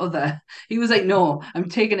some other. He was like, no, I'm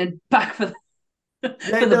taking it back for the,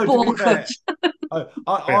 Yeah, for the no, to ball be fair, cut.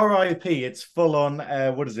 R.I.P. It's full on.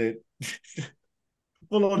 What is it?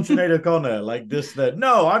 Full on Sinead O'Connor, like this. That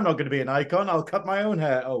no, I'm not going to be an icon. I'll cut my own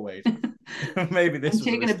hair. Oh wait, maybe this I'm was a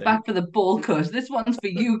taking it mistake. back for the ball cut. This one's for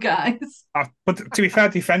you guys. but to be fair,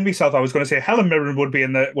 defend myself, I was going to say Helen Mirren wouldn't be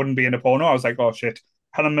in the porno. I was like, oh shit.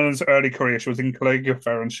 Helen Mirren's early career, she was in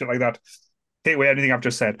Caligula and shit like that. Take away anything I've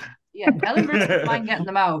just said. Yeah, Ellen Mirren's fine getting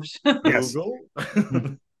them out. Yes. Google.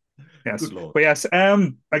 Yes. Good lord. But yes,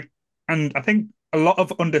 and I think a lot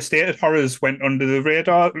of understated horrors went under the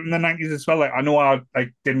radar in the 90s as well. Like I know I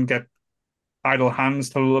didn't get Idle Hands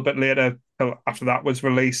till a little bit later, till after that was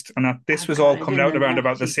released, and this was all God, I coming didn't out around know.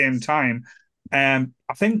 about the same Jesus. time. I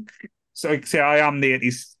think so. Like, say I am the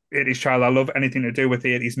 80s child. I love anything to do with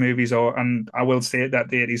the 80s movies, and I will say that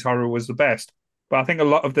the 80s horror was the best. But I think a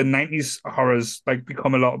lot of the 90s horrors like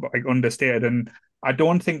become a lot like understated, and I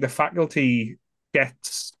don't think The Faculty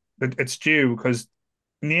gets its due because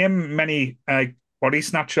name many body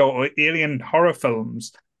snatcher or alien horror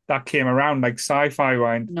films that came around like sci-fi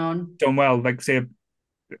wine None. done well. Like say,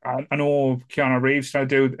 I know Keanu Reeves trying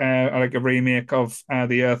to do like a remake of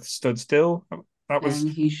The Earth Stood Still. That was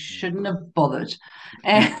And he shouldn't have bothered.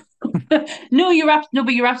 Yeah. No,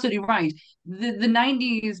 but you're absolutely right. The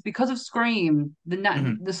 90s, because of Scream,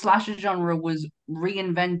 the slasher genre was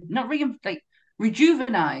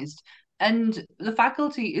rejuvenized. And The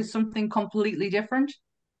Faculty is something completely different,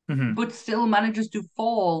 but still manages to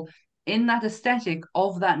fall in that aesthetic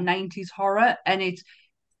of that 90s horror. And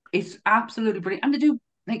it's absolutely brilliant. And to do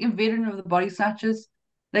like Invasion of the Body Snatchers,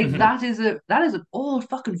 like that is an old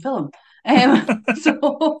fucking film. So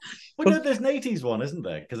Well, no, there's an 80s one, isn't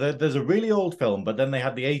there? Because there's a really old film, but then they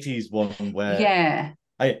had the 80s one where yeah,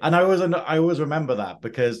 I always remember that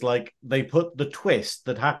because like they put the twist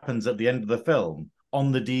that happens at the end of the film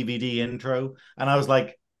on the DVD intro, and I was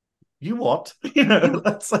like, "You what?" You know,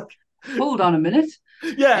 that's like, hold on a minute.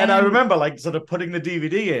 yeah. And I remember like sort of putting the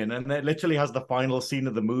DVD in, and it literally has the final scene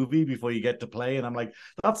of the movie before you get to play, and I'm like,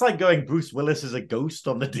 that's like going Bruce Willis is a ghost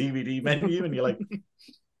on the DVD menu, and you're like,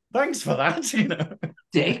 thanks for that, you know.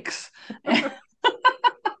 Dicks.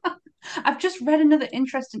 I've just read another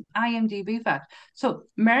interesting IMDb fact. So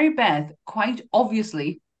Mary Beth quite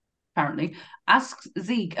obviously, apparently, asks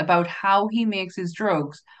Zeke about how he makes his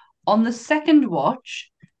drugs. On the second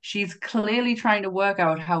watch, she's clearly trying to work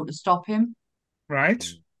out how to stop him. right.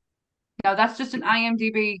 Now that's just an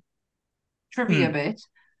IMDb trivia bit.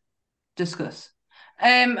 Discuss.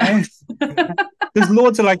 There's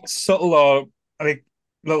loads of like subtle or like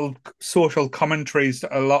little social commentaries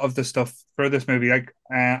to a lot of the stuff for this movie. Like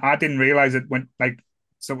I didn't realize it when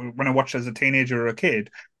I watched it as a teenager or a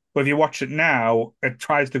kid. But if you watch it now, it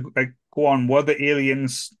tries to like go on. Were the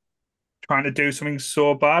aliens trying to do something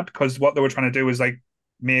so bad? Because what they were trying to do is like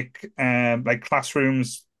make like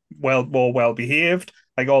classrooms more well behaved.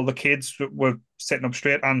 Like all the kids were sitting up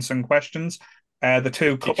straight, answering questions. The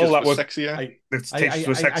two couple that were sexier. teachers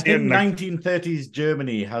were sexy. I think and like, 1930s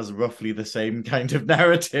Germany has roughly the same kind of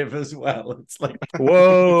narrative as well. It's like,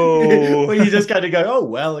 whoa. where you just kind of go, oh,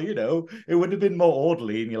 well, you know, it would have been more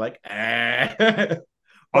orderly. And you're like, eh.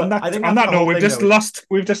 On that note,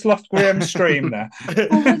 we've just lost Graham's stream there.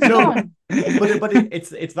 No, but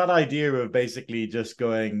it's that idea of basically just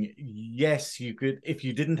going, yes, you could, if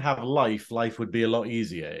you didn't have life would be a lot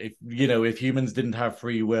easier. If humans didn't have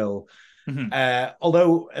free will.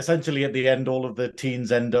 Although essentially at the end, all of the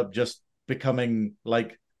teens end up just becoming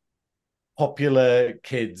like popular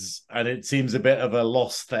kids, and it seems a bit of a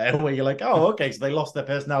loss there where you're like, oh, okay, so they lost their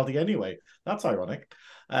personality anyway. That's ironic.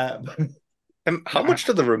 How much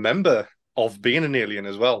do they remember of being an alien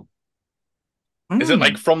as well? Is Hmm. it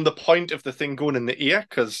like from the point of the thing going in the ear?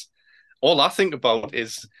 Because all I think about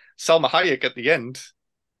is Salma Hayek at the end.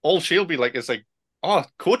 All she'll be like is like, oh,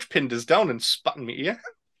 coach pinned us down and spat in my ear.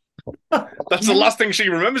 That's the last thing she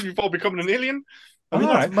remembers before becoming an alien. I mean,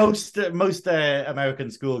 All that's most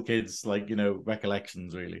American school kids, like,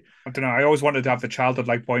 recollections, really. I don't know. I always wanted to have the childhood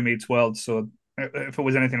like Boy Meets World. So if it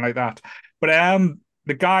was anything like that, but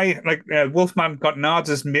the guy like Wolfman got Nards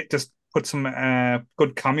just put some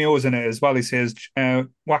good cameos in it as well. He says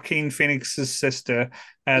Joaquin Phoenix's sister,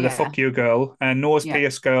 the Yeah. fuck you girl, and Noah's Yeah.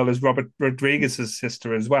 Pierce girl is Robert Rodriguez's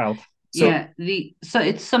sister as well. So Yeah, so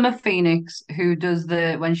it's Summer Phoenix who does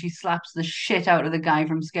when she slaps the shit out of the guy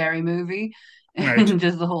from Scary Movie right. and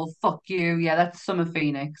does the whole fuck you. Yeah, that's Summer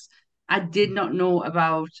Phoenix. I did not know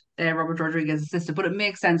about Robert Rodriguez's sister, but it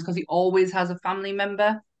makes sense because he always has a family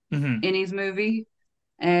member Mhm. in his movie.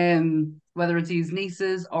 Whether it's his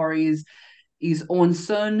nieces or his own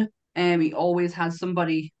son, he always has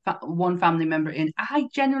one family member in. I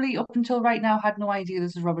generally, up until right now, had no idea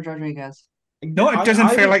this is Robert Rodriguez. No, it doesn't I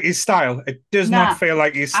feel was like his style. It does not Nah, feel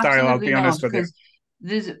like his style, I'll absolutely be not, honest with you. because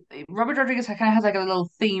there's Robert Rodriguez kind of has like a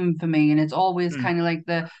little theme for me, and it's always Mm, kind of like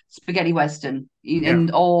the spaghetti western yeah.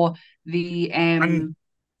 or the And,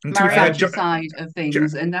 and to be fair, mariachi side of Jo-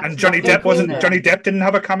 things, and that's and Johnny not what Depp it's in wasn't there. Johnny Depp didn't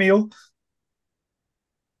have a cameo.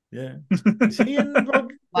 Yeah. Is he in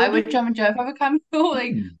Why would John and Jeff have a cameo?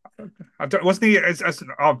 Like, Wasn't he? I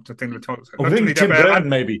think we're talking. I Not Johnny think Tim Depp. Burton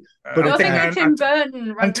maybe, but you're I'm it's thinking thinking of Tim Burton.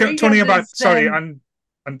 and Rodriguez Tony about is sorry and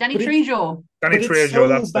Danny but it's Trejo. Danny but it's Trejo. so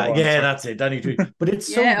That's the bad. one. Yeah, Sorry. that's it, Danny Trejo. But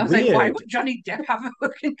it's so Yeah, I was like, why weird. would Johnny Depp have a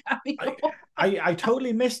fucking cameo? I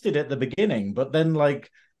totally missed it at the beginning, but then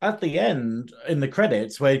like at the end in the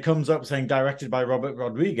credits where it comes up saying directed by Robert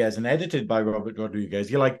Rodriguez and edited by Robert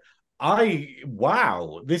Rodriguez, you're like,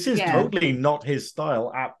 wow, this is Yeah. totally not his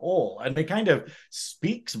style at all. And it kind of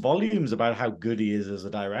speaks volumes about how good he is as a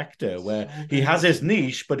director, where So he good. has his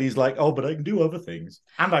niche, but he's like, oh, but I can do other things.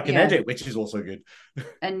 And I can Yeah. edit, which is also good.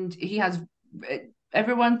 And he has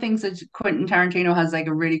everyone thinks that Quentin Tarantino has like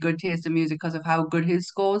a really good taste in music because of how good his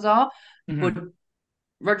scores are, but Mhm.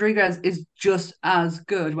 Rodriguez is just as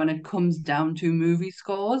good when it comes down to movie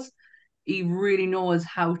scores. He really knows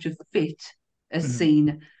how to fit a Mhm.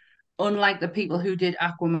 scene, unlike the people who did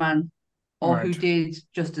Aquaman or who Right. did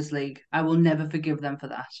Justice League. I will never forgive them for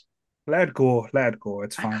that. Let it go. Let it go.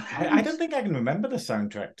 It's I fine. I can't. don't think I can remember the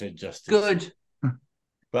soundtrack to Justice League. Good.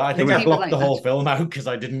 But I It think was I Keep it blocked like the whole that. film out because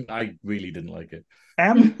I really didn't like it.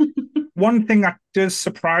 One thing that does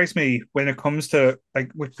surprise me when it comes to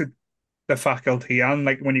like with the faculty and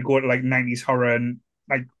like when you go to like 90s horror and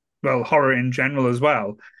like horror in general as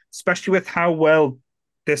well, especially with how well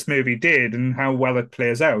this movie did and how well it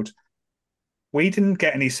plays out. We didn't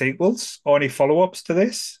get any sequels or any follow-ups to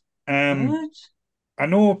this. What? I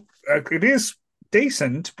know it is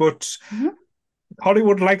decent, but Mhm.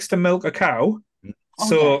 Hollywood likes to milk a cow. Oh, yeah.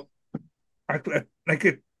 So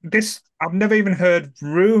this I've never even heard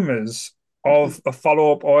rumors of a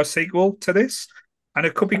follow-up or a sequel to this. And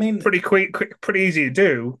it could be I mean, pretty quick, pretty easy to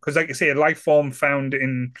do because, like you say, a life form found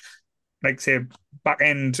in, like say, back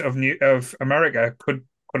end of America could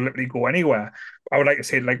literally go anywhere. I would like to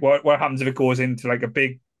say, like, what happens if it goes into like a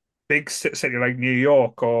big city like New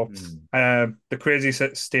York or the crazy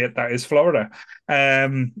state that is Florida?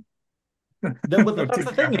 but that's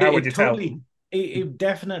the thing. How would It you tell? totally, it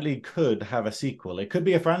definitely could have a sequel. It could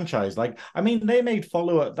be a franchise. Like, I mean, they made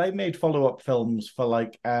follow-up films for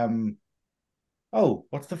like, oh,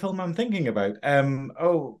 what's the film I'm thinking about?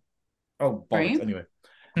 Oh, bollocks. Scream? Anyway,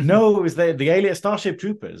 no, it was the Alien Starship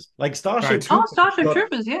Troopers. Like Starship Right. Oh, Troopers Starship got,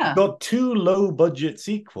 Troopers, yeah. got two low-budget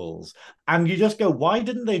sequels, and you just go, why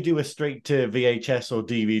didn't they do a straight to VHS or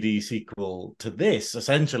DVD sequel to this?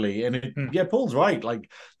 Essentially, and yeah, Paul's right. Like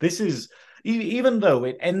this is. Even though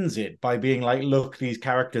it ends it by being like, look, these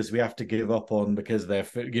characters we have to give up on because their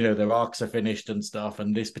arcs are finished and stuff,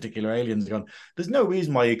 and this particular alien's gone. There's no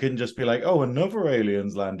reason why you couldn't just be like, oh, another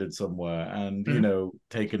alien's landed somewhere and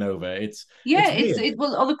taken over. It's weird.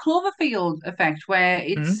 The Cloverfield effect where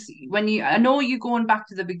it's when I know you're going back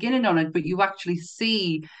to the beginning on it, but you actually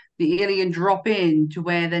see the alien drop in to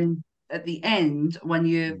where then at the end when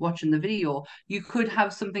you're watching the video you could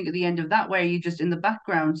have something at the end of that where you just in the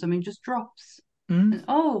background something just drops and,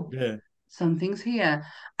 Yeah. something's here.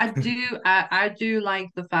 I do like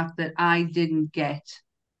the fact that I didn't get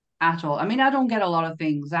at all. I mean, I don't get a lot of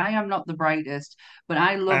things. I am not the brightest, but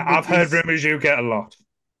I love that I've heard this rumors you get a lot.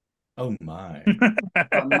 Oh my.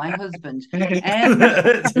 from my husband.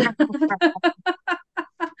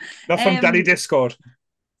 Not from Daddy Discord.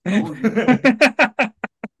 Oh,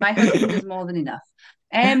 my husband is more than enough.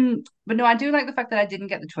 But no, I do like the fact that I didn't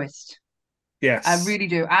get the twist. Yes. I really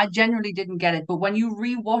do. I genuinely didn't get it. But when you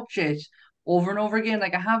rewatch it over and over again,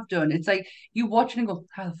 like I have done, it's like you watch it and go,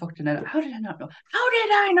 how the fuck did I know? How did I not know? How did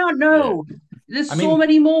I not know? Yeah. There's so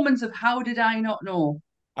many moments of how did I not know?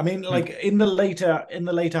 I mean, like in the later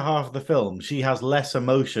half of the film, she has less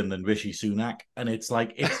emotion than Rishi Sunak, and it's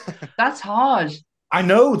like that's hard. I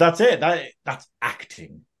know, that's it. That's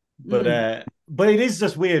acting. But it is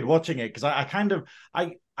just weird watching it because I kind of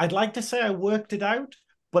I'd like to say I worked it out,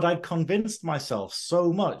 but I convinced myself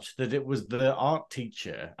so much that it was the art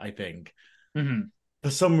teacher, I think. Mm-hmm. For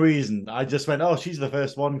some reason, I just went, "Oh, she's the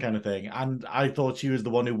first one," kind of thing, and I thought she was the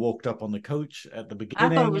one who walked up on the coach at the I thought it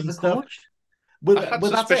beginning was and the stuff. coach. I had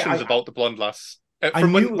But that's it. suspicions about the blonde lass. I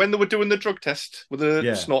From knew, when they were doing the drug test with the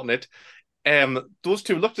yeah, snorting it, those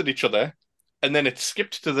two looked at each other, and then it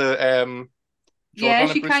skipped to the Yeah,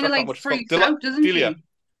 Jordana she kind Brewster. I of can't like remember what it's called. freaks out, doesn't Delia. she?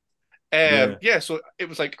 yeah. Yeah, so it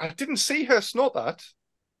was like I didn't see her snort that.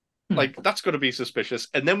 Like that's got to be suspicious.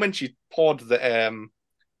 And then when she poured the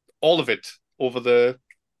all of it over the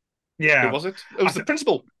who Yeah, was it? It was the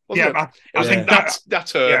principal, wasn't yeah. it? It I was like think Yeah. that.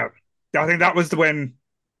 that's her. Yeah, I think that was the when.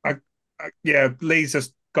 Yeah, Lee's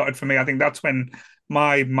just got it for me. I think that's when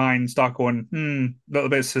my mind started going, a little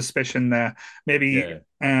bit of suspicion there, maybe.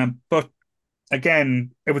 Yeah. But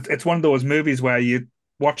again, it's one of those movies where you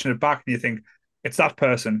watching it back and you think it's that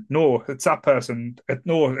person. No, it's that person.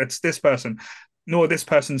 No, it's this person. No, this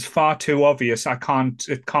person's far too obvious. I can't.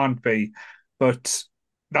 It can't be. But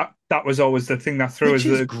that was always the thing that threw us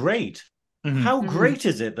Which is the. great. Mhm. How Mhm. great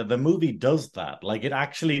is it that the movie does that? Like it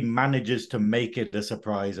actually manages to make it a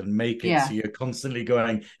surprise and make it so Yeah. you're constantly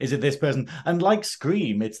going, is it this person? And like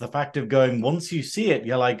Scream, it's the fact of going, once you see it,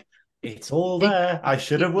 you're like, it's all It, there. I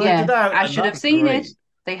should have worked yeah, it out. I And should have that's seen it. great.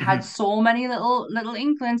 They had Mhm. so many little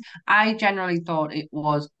inklings. I generally thought it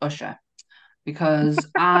was Usher because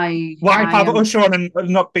Why I have am Usher on and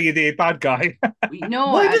not be the bad guy? no,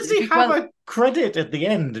 Why does he have well, a credit at the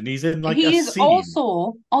end and he's in like a he is scene?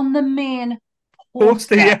 also on the main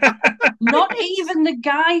Poster, poster. yeah. Not even the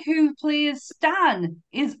guy who plays Stan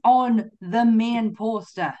is on the main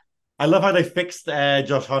poster. I love how they fixed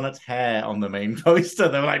Josh Hartnett's hair on the main poster.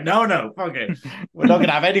 They were like, no, no, fuck it. We're not going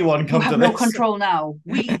to have anyone You come to have no this. control now.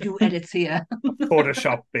 We do edits here.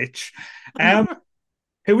 Photoshop, bitch. Um,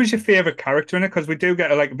 who was your favorite character in it? Because we do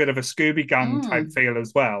get like a bit of a Scooby Gang type Mm. feel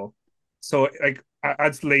as well. So, like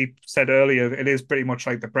as Lee said earlier, it is pretty much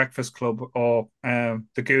like the Breakfast Club or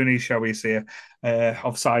the Goonies, shall we say,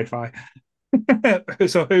 of sci-fi.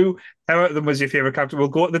 So, who out of them was your favorite character? We'll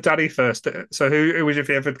go to the daddy first. So, who was your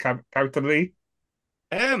favorite character, Lee?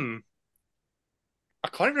 Um, I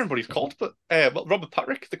can't remember what he's called, but well, Robert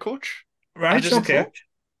Patrick, the coach. I Right. Who's the just Okay. coach?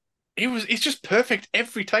 he's just perfect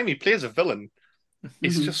every time he plays a villain.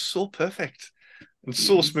 It's Mhm. just so perfect and He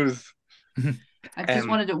so is. smooth. I just Um,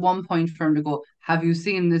 wanted at one point for him to go, "Have you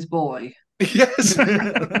seen this boy?" yes.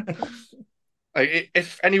 Like,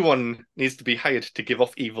 if anyone needs to be hired to give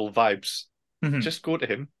off evil vibes, Mhm. just go to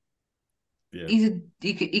him. Yeah.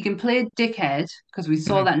 He can play dickhead because we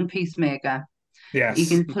saw Mhm. that in Peacemaker. He Yes.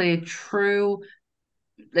 can play true,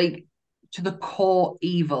 like to the core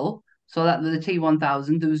evil. So that the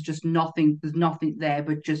T-1000, there was just nothing. There's nothing there,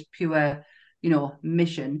 but just pure,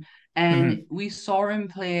 mission. And Mhm. we saw him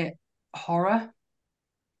play horror,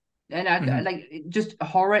 and I Mhm. like just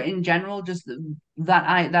horror in general. Just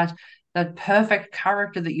that perfect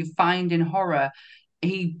character that you find in horror.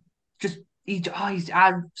 He just he's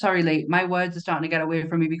I'm sorry, Lee. My words are starting to get away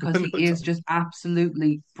from me because No, he is just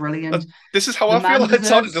absolutely brilliant. this is how The I feel. man It's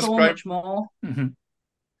hard to deserves so describe. much more. Mhm.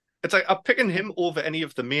 It's like I'm picking him over any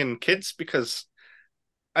of the main kids because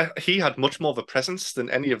he had much more of a presence than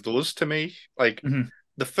any of those to me. Like Mhm.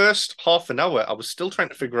 the first half an hour, I was still trying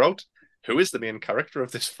to figure out who is the main character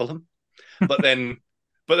of this film. But then,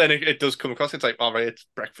 it does come across. It's like, all right, it's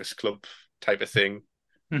Breakfast Club type of thing.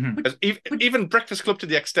 Mhm. But but Even Breakfast Club to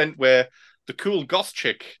the extent where the cool goth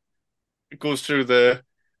chick goes through the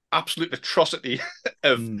absolute atrocity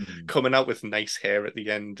of Mm. coming out with nice hair at the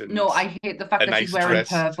end and no, I hate the fact a that she's nice wearing dress.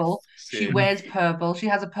 purple. She Same. wears purple. She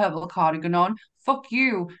has a purple cardigan on. Fuck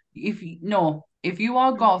you. If you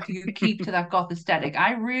are goth, you keep to that goth aesthetic.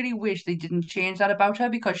 I really wish they didn't change that about her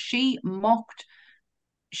because she mocked.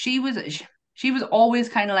 She was she was always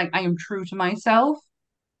kind of like, I am true to myself.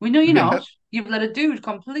 We know you're Yeah. not. You've let a dude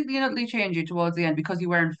completely and utterly change you towards the end because you're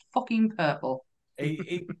wearing fucking purple.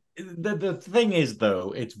 The thing is,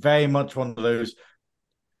 though, it's very much one of those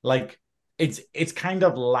like it's kind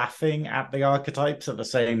of laughing at the archetypes at the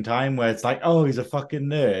same time where it's like, oh, he's a fucking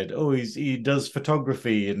nerd, oh, he does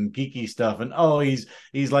photography and geeky stuff, and oh, he's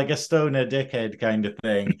like a stoner dickhead kind of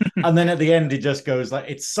thing. And then at the end he just goes like,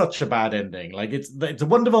 it's such a bad ending, like it's a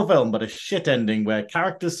wonderful film but a shit ending where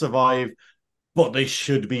characters survive but they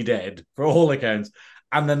should be dead for all accounts.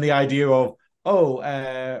 And then the idea of, oh,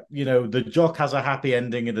 the jock has a happy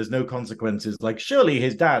ending and there's no consequences. Like, surely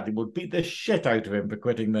his dad would beat the shit out of him for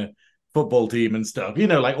quitting football team and stuff. You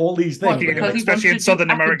know, like all these What, things. because he Especially in wants to do Southern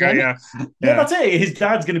America, yeah. academics? Yeah, that's it. His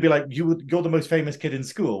dad's going to be like, you're the most famous kid in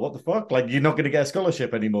school. What the fuck? Like, you're not going to get a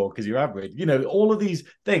scholarship anymore because you're average. You know, all of these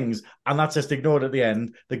things, and that's just ignored at the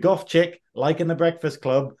end. The goth chick, like in the Breakfast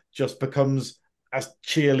Club, just becomes a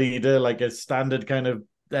cheerleader, like a standard kind of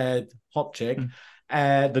hot chick.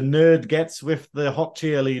 The nerd gets with the hot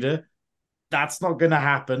cheerleader. That's not going to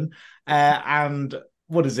happen. And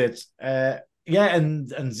what is it? Yeah,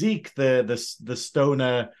 and Zeke, the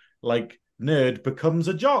stoner like nerd, becomes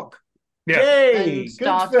a jock. Yeah. Yay! And Good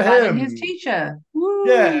starts for planning him. his teacher. Woo!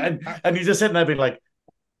 Yeah, and he's just sitting there being like,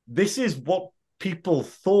 this is what people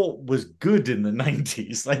thought was good in the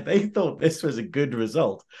 90s. Like they thought this was a good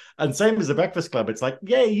result. And same as the Breakfast Club, it's like,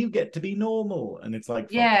 yeah, you get to be normal. And it's like,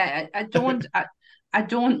 fuck. Yeah,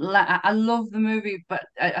 I love the movie, but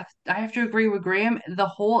I have to agree with Graham. The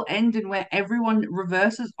whole ending where everyone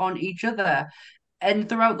reverses on each other, and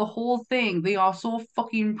throughout the whole thing, they are so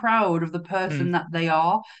fucking proud of the person that they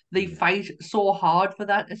are. They fight so hard for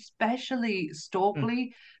that, especially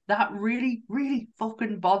Stokely. That really, really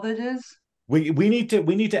fucking bothered us. We need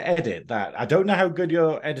to edit that. I don't know how good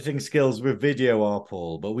your editing skills with video are,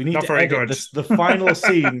 Paul, but we need Not to very edit good. the final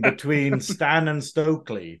scene between Stan and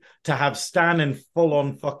Stokely to have Stan in full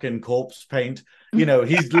on fucking corpse paint. You know,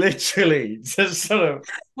 he's literally just sort of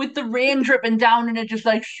With the rain dripping down and it just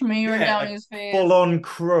like smearing down like his face. full on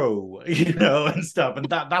crow, you know, and stuff. And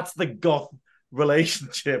that's the goth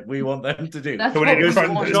relationship we want them to do. That's So when what you we Goes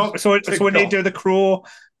from want. jock so to when you goth. do the Crow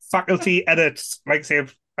faculty edits, like say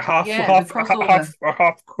Yeah, the crossover.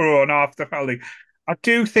 half Crow and half the faculty, I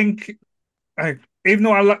do think, even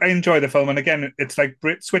though I enjoy the film, and again it's like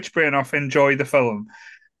switch brain off, enjoy the film.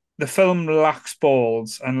 The film lacks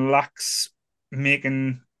balls and lacks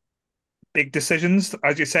making big decisions.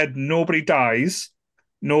 As you said, nobody dies,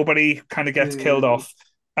 nobody kind of gets killed Boo. off.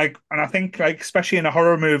 Like, and I think, like, especially in a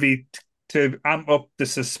horror movie, to amp up the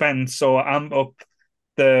suspense or amp up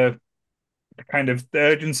the kind of the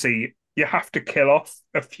urgency, you have to kill off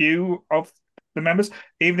a few of the members,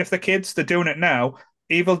 even if the kids. They're doing it now.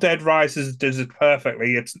 Evil Dead Rises does it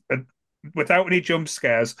perfectly. It's without any jump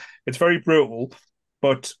scares. It's very brutal,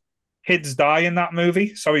 but kids die in that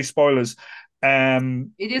movie. Sorry, spoilers.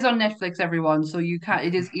 It is on Netflix, everyone, so you can.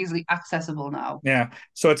 It is easily accessible now. Yeah,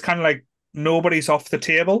 so it's kind of like nobody's off the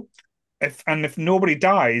table. If nobody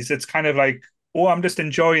dies, it's kind of like, oh, I'm just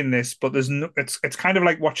enjoying this. But there's no. It's kind of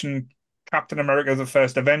like watching Captain America: The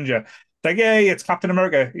First Avenger. It's like, yay, it's Captain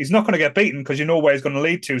America. He's not going to get beaten because you know where he's going to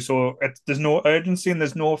lead to. So there's no urgency and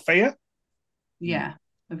there's no fear. Yeah,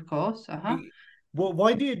 of course. Well,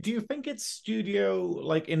 why do you think it's studio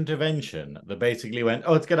like intervention that basically went,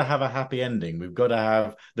 oh, it's gonna have a happy ending. We've got to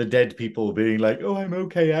have the dead people being like, oh, I'm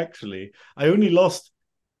okay actually. I only lost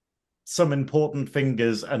some important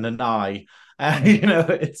fingers and an eye. You know,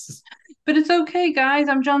 it's But it's okay, guys.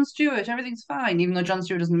 I'm Jon Stewart. Everything's fine. Even though Jon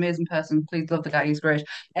Stewart is an amazing person, please love the guy. He's great.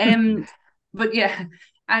 But yeah,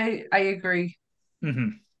 I agree. Mm-hmm.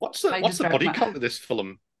 What's the body count of this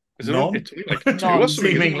film? Is it None. it's only like two None. or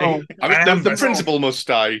something? Isn't it? Seemingly. I mean, the principal must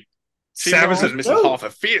die. Sarah's She's missing half her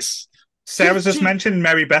face. Sarah's just mentioned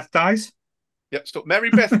Mary Beth dies. Yeah, so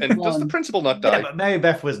Mary Beth, and does the One. principal not Yeah, die? but Mary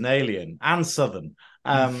Beth was an alien and Southern.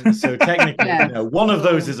 So technically, Yeah. you know, one of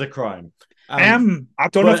those is a crime. I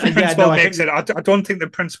don't know if the principal I makes think- it. I don't think the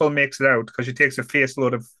principal makes it out because she takes a face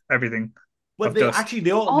load of everything. Well, of dust. actually,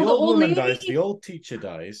 the Oh, old the old woman lady. dies. The old teacher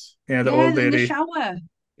dies. Yeah, the Yeah, old in the lady. shower.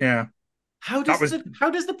 Yeah, How That does was- how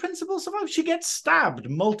does the principal survive? She gets stabbed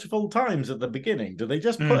multiple times at the beginning. Do they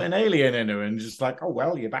just put Mm. an alien in her and just like, oh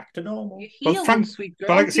well, you're back to normal? You Well, healed, Frank- sweet girl.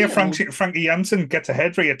 but like I say, healed. Frankie Janssen gets a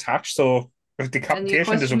head reattached, so if And you're decapitation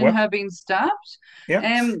doesn't questioning work. her being stabbed.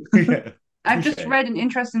 Yeah. Yeah. I've just Touche. read an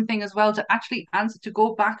interesting thing as well to actually answer to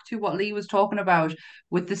go back to what Lee was talking about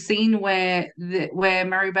with the scene where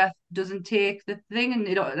Mary Beth doesn't take the thing and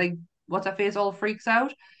it like what's her face all freaks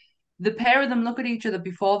out. The pair of them look at each other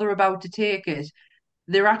before they're about to take it.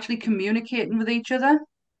 They're actually communicating with each other.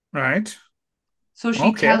 Right. So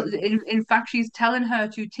Okay. in fact, she's telling her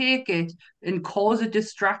to take it and cause a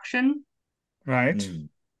distraction. Right. Mm.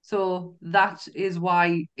 So that is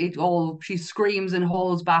why she screams and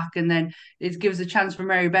holds back, and then it gives a chance for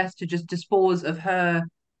Mary Beth to just dispose of her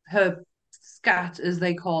scat, as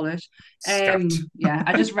they call it. Scat. Yeah,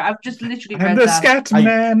 I've just literally I'm read the that. scat I-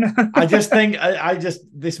 man. I just think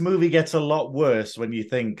this movie gets a lot worse when you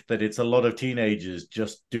think that it's a lot of teenagers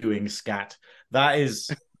just doing scat. That is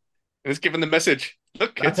It's giving the message.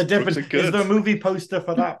 Look, that's a drugs different. are good. Is there a movie poster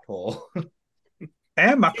for that, Paul?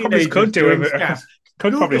 I probably could do doing it. scat.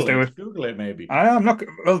 Could probably Google do it. it. Google it, maybe. I'm not.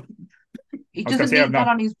 Well, He I was gonna doesn't say I'm need that not.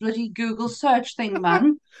 on his bloody Google search thing,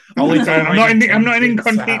 man. Oh, it's I'm not in. I'm not in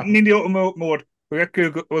inconvenient, Sam. incognito mode. We'll get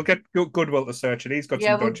Google. We'll get Goodwill to search it. He's got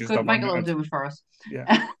Yeah, some well, dodgy good. stuff on Michael will it. do it for us.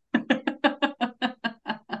 Yeah.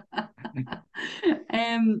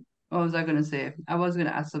 What was I going to say? I was going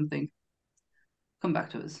to ask something. Come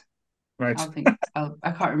back to us. Right. I'll think.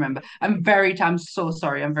 I can't remember. I'm so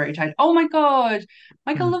sorry. I'm very tired. Oh my God.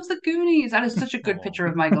 Michael loves the Goonies. That is such a good Oh, picture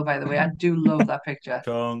of Michael, by the way. I do love that picture.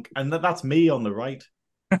 chunk. And that's me on the right.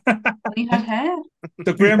 He had hair.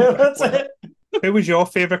 So Yeah, Graham, that's it. who was your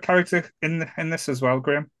favorite character in this as well,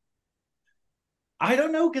 Graham? I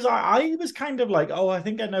don't know because I was kind of like, oh, I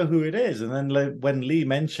think I know who it is, and then like, when Lee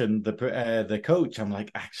mentioned the coach, I'm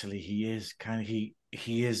like, actually, he is kind of he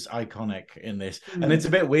is iconic in this, and it's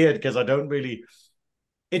a bit weird because I don't really.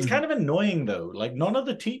 It's kind of annoying though. Like none of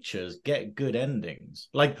the teachers get good endings.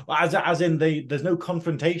 Like as in there's no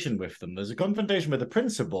confrontation with them. There's a confrontation with the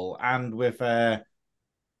principal and with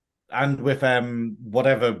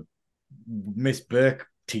whatever Miss Burke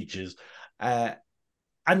teaches.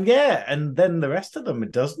 And yeah, and then the rest of them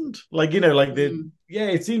it doesn't. Like, like yeah,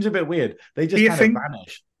 it seems a bit weird. They Do just you kind of think?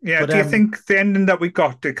 vanish. Yeah. But Do you think the ending that we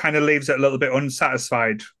got it kind of leaves it a little bit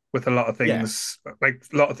unsatisfied with a lot of yeah. things, like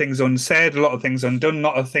a lot of things unsaid, a lot of things undone, a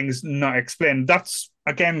lot of things not explained? That's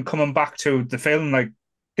again coming back to the film. Like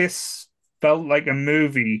this felt like a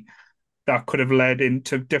movie that could have led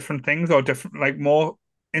into different things or different, like more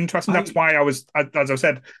interesting. That's why I was, as I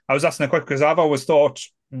said, I was asking a question because I've always thought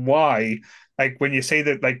why, like when you say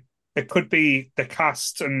that, like it could be the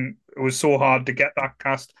cast and it was so hard to get that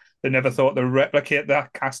cast. They never thought to replicate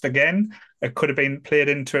that cast again. It could have been played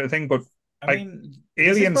into a thing, but I like mean,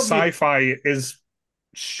 alien sci-fi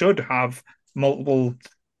should have multiple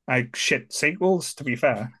like shit sequels. To be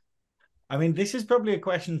fair, I mean, this is probably a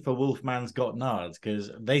question for Wolfman's Got Nards because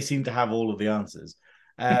they seem to have all of the answers.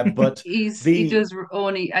 But he does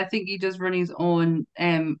only. I think he does run his own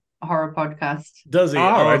horror podcast. Does he?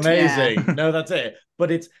 all Oh, right, amazing! No, that's it.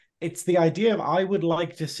 But it's the idea of I would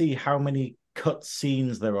like to see how many cut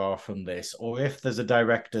scenes there are from this, or if there's a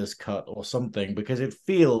director's cut or something, because it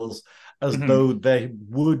feels as though there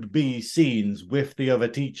would be scenes with the other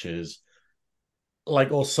teachers,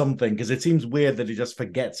 like or something, because it seems weird that he just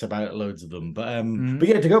forgets about loads of them. But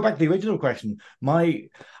yeah, to go back to the original question, I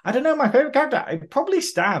don't know, my favorite character, I probably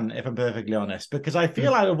Stan, if I'm perfectly honest, because I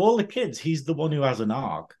feel out of all the kids, he's the one who has an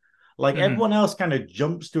arc. Like everyone else kind of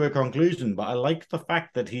jumps to a conclusion, but I like the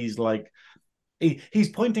fact that he's like he's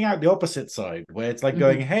pointing out the opposite side, where it's like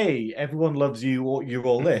going, "Hey, everyone loves you, or you're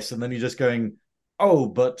all this," and then you're just going, "Oh,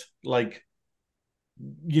 but like,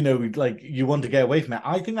 like you want to get away from it."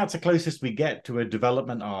 I think that's the closest we get to a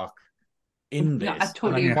development arc in No, this,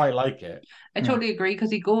 and I quite like it. I totally agree because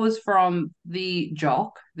he goes from the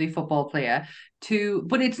jock, the football player,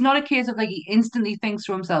 but it's not a case of like he instantly thinks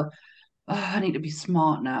to himself, oh, I need to be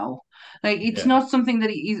smart now. Like it's not something that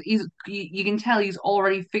he's you can tell he's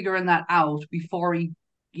already figuring that out before he,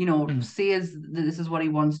 says that this is what he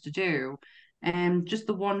wants to do. And just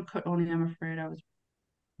the one cut only, I'm afraid I was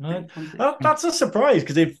No, that's a surprise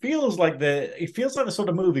because it feels like the sort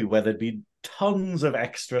of movie where there'd be tons of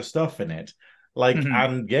extra stuff in it. Like,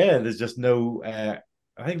 and yeah, there's just no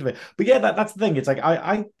I think of it. But yeah, that's the thing. It's like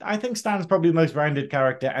I think Stan's probably the most rounded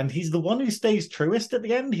character, and he's the one who stays truest at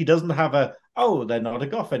the end. He doesn't have oh, they're not a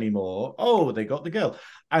goth anymore. Oh, they got the girl.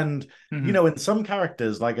 And in some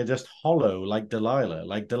characters like are just hollow, like Delilah.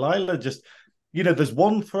 Like Delilah just there's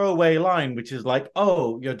one throwaway line which is like,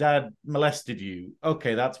 "Oh, your dad molested you.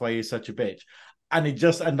 Okay, that's why you're such a bitch." And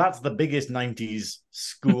that's the biggest 90s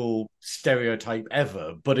school stereotype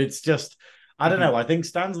ever. But it's just, I don't know. I think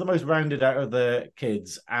Stan's the most rounded out of the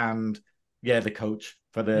kids, and yeah, the coach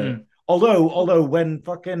for the. Although when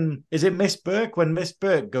fucking is it Miss Burke when Miss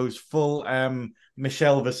Burke goes full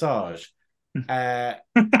Michelle Visage and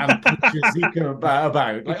pushes Zika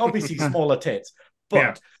about like obviously smaller tits,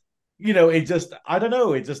 but it just I don't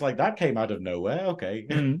know. It just like that came out of nowhere. Okay,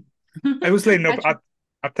 it was leading up.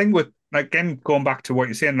 I think with again going back to what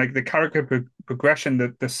you're saying, like the character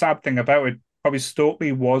progression. The sad thing about it, probably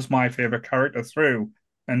Stokely was my favorite character through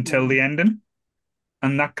until the ending,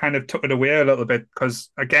 and that kind of took it away a little bit because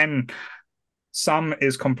again, Sam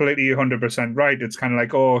is completely 100% right. It's kind of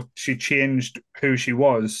like, oh, she changed who she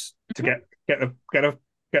was to get the boy.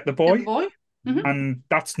 Get the boy. And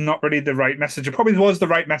that's not really the right message. It probably was the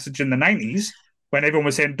right message in the 90s when everyone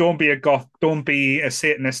was saying, don't be a goth, don't be a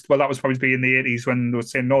Satanist. Well, that was probably in the 80s when they were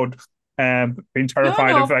saying, no, being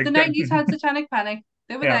terrified of like the 90s had Satanic Panic.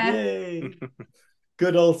 They were there. Yay.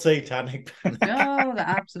 Good old Satanic Panic. Oh, the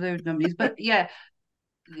absolute numbies. But yeah,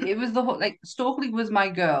 it was the whole like Stokely was my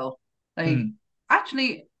girl. Like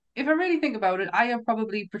actually, if I really think about it, I have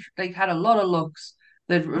probably like had a lot of looks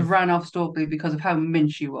that ran off Stokely because of how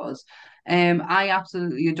mint she was. I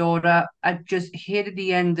absolutely adored her. I just hated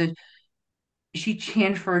the end that she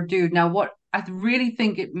changed for a dude. Now, what I really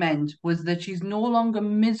think it meant was that she's no longer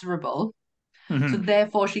miserable, so Hmm.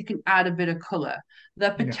 therefore she can add a bit of color.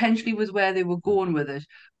 That Yeah. potentially was where they were going with it,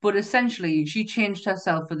 but essentially she changed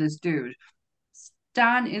herself for this dude.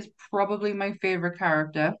 Stan is probably my favorite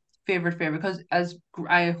character, favorite, because as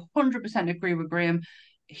I 100% agree with Graham,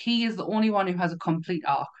 he is the only one who has a complete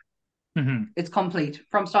arc. Hmm. It's complete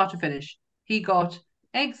from start to finish. He got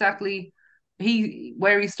exactly he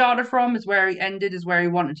where he started from is where he ended is where he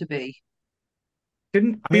wanted to be.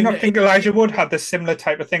 Didn't I we mean, not think Elijah Wood had the similar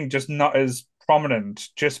type of thing, just not as prominent,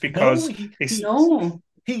 just no, because he's No.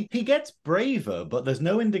 he gets braver, but there's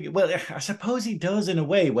no indication. Well, I suppose he does in a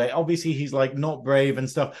way where obviously he's like not brave and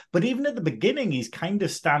stuff. But even at the beginning, he's kind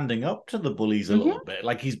of standing up to the bullies a Hmm. little bit,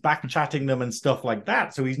 like he's back chatting them and stuff like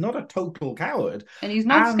that. So he's not a total coward. And he's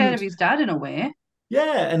not scared of And his dad in a way.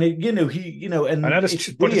 yeah, and and I and it's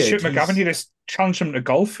just but it's weird. Shoot McGavin, you just challenge him to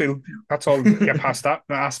golf. That's all. Get past that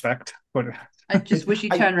aspect. But I just wish he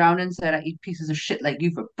I, turned around and said, I eat pieces of shit like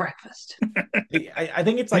you for breakfast. I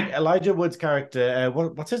think it's like Elijah Wood's character.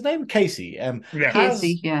 What's his name? Casey. yeah, Has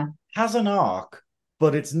Casey, yeah. has an arc,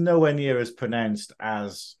 but it's nowhere near as pronounced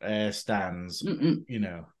as Stan's. Mm-mm. You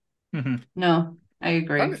know. hmm No, I trying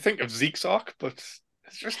agree. to think of Zeke's arc, but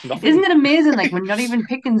it's just Isn't nothing. it amazing? Like, we're not even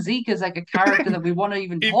picking Zeke as like a character that we want to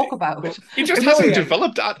even He, talk about. he just No, hasn't yeah,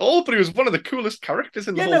 developed at all, but he was one of the coolest characters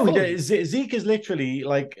in the yeah, whole no. film. Zeke is literally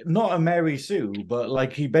like not a Mary Sue, but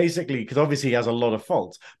like he basically because obviously he has a lot of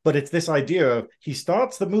faults, but it's this idea of he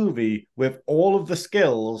starts the movie with all of the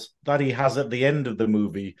skills that he has at the end of the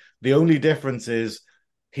movie. The only difference is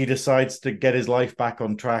he decides to get his life back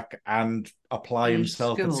on track and apply In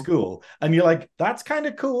himself at school. school. And you're like, that's kind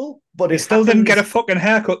of cool, but he it still didn't get a happens. fucking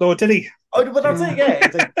haircut though, did he? Oh, but that's it. No. Yeah,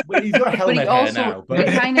 it's like well, he's got But he helmet hair also, now, he but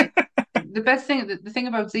kind of, the best thing, the thing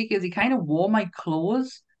about Zeke is he kind of wore my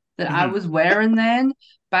clothes that I Mhm. was wearing then.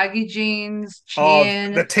 Baggy jeans, Oh,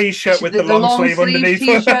 the chain, t-shirt with the the long long sleeve sleeve underneath.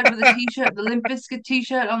 t-shirt with a t-shirt, the Limp Bizkit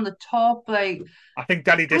t-shirt on the top. Like, I think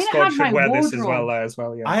I Daddy kind of Discord had should my wear this as well. wardrobe. There as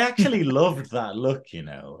well. Yeah. I actually loved that look, you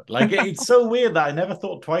know. Like it's so weird that I never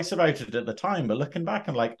thought twice about it at the time, but looking back,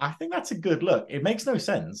 I'm like, I think that's a good look. It makes no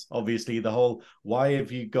sense, obviously, the whole why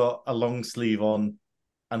have you got a long sleeve on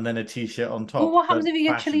and then a t-shirt on Well, top, what happens but if you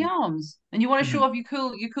get chilly fashion. arms and you want to show Mhm. off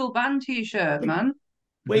your cool band t-shirt, Like, man?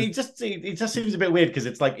 well, Mhm. it just seems a bit weird because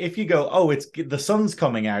it's like if you go, oh, it's the sun's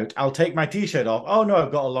coming out, I'll take my t-shirt off. Oh no,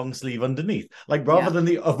 I've got a long sleeve underneath. Like rather Yeah, than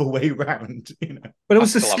the other way around, you know. But it I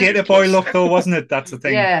was the still have skater new boy clothes. look, though, wasn't it? That's the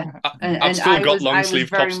thing. yeah, I've and still got I long was sleeve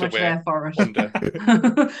very tops to much wear there for it. under.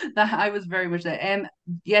 That I was very much there.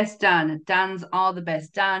 Yes, Dan. Dan's are the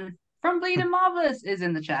best. Dan from Bleeding Marvelous is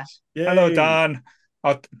in the chat. Hello, Yay. Dan.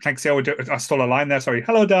 Oh, thanks. I stole a line there. Sorry.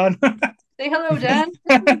 Hello, Dan. Say hello, Dan.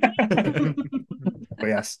 But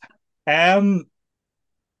yes. Um,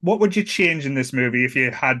 what would you change in this movie if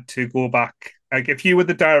you had to go back? Like, if you were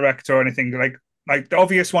the director or anything, like the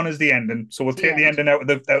obvious one is the ending. So we'll The take the end. ending out of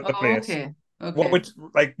the Oh, place. okay. What Okay. would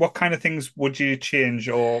what kind of things would you change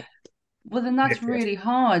or Well, then that's make it? really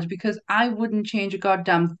hard because I wouldn't change a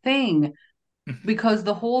goddamn thing because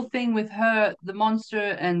the whole thing with her, the monster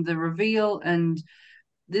and the reveal and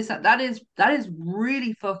this that is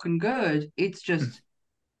really fucking good. It's just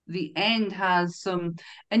the end has some,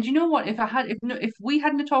 and you know what, if we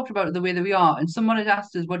hadn't have talked about it the way that we are and someone had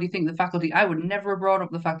asked us what do you think of the faculty, I would never have brought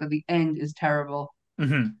up the fact that the end is terrible.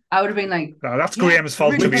 Mhm. I would have been like, No, that's yeah, Graham's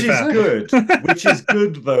fault, really to be Which fucking is fair. good. good. Which is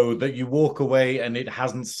good though that you walk away and it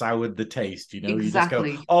hasn't soured the taste. You know, you just go,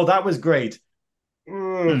 Exactly. "Oh, that was great."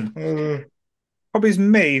 Hmm. Probably is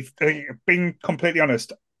me. Being completely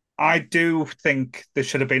honest, I do think there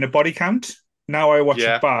should have been a body count. Now I watch it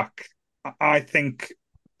Yeah, back, I think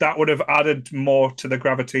that would have added more to the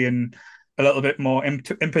gravity and a little bit more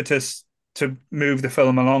impetus to move the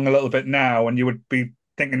film along a little bit now. And you would be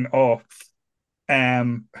thinking, oh,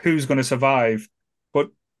 who's going to survive? But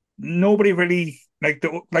nobody really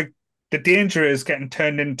the danger is getting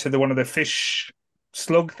turned into the one of the fish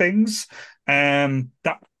slug things.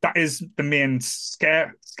 That is the main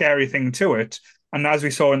scary thing to it. And as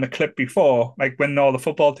we saw in the clip before, like when all the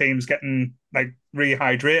football teams getting like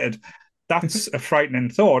rehydrated, that's a frightening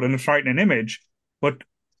thought and a frightening image. But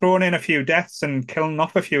throwing in a few deaths and killing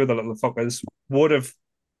off a few of the little fuckers would have,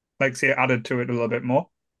 like, say, added to it a little bit more.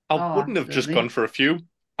 I Oh, wouldn't have just gone absolutely. for a few.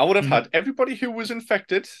 I would have Mm-hmm. had everybody who was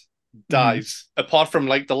infected Mm-hmm. dies, apart from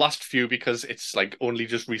like the last few because it's like only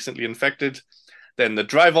just recently infected. Then the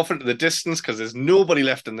drive off into the distance because there's nobody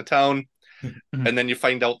left in the town. And then you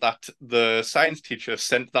find out that the science teacher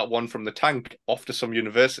sent that one from the tank off to some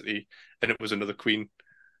university, and it was another queen.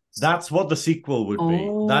 That's what the sequel would be.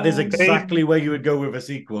 Oh. That is exactly where you would go with a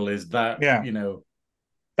sequel. Is that Yeah.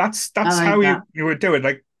 That's I like how that. you would do it.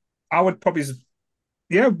 Like I would probably,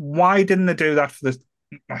 yeah. Why didn't they do that for the?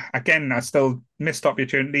 Again, I still missed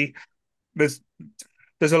opportunity. There's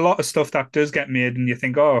a lot of stuff that does get made, and you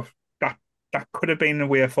think, oh, that could have been the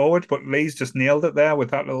way forward, but Lee's just nailed it there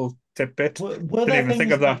with that little tidbit. were Didn't there even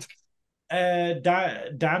think of things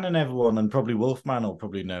that. Dan and everyone, and probably Wolfman will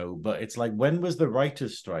probably know, but it's like, when was the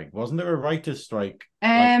writers' strike? Wasn't there a writers' strike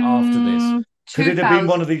after this? Could it have been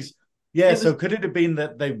one of these? Yeah, so could it have been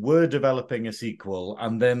that they were developing a sequel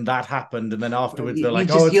and then that happened, and then afterwards they're like,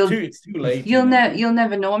 it's too late. You'll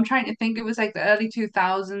never know. I'm trying to think. It was like the early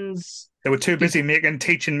 2000s. They were too busy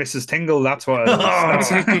teaching Mrs. Tingle. That's what it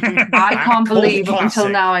was. I can't believe up until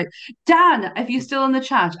now. Dan, if you're still in the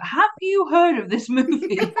chat, have you heard of this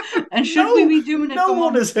movie? And should we be doing it? No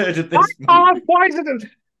one has heard of this movie. Why is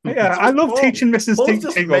it? Yeah, I love teaching Mrs.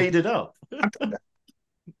 Tingle. Just made it up.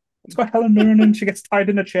 It's got Helen Mirren and she gets tied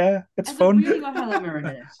in a chair. It's fun. Really got Helen Mirren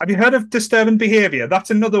in it. Have you heard of Disturbing Behaviour?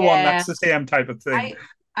 That's another one that's the same type of thing.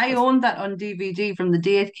 I owned that on DVD from the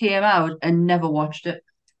day it came out and never watched it.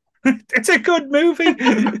 It's a good movie.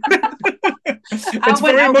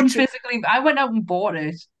 I went out and bought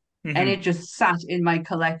it, and it just sat in my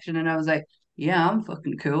collection, and I was like, yeah, I'm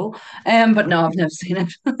fucking cool. But no, I've never seen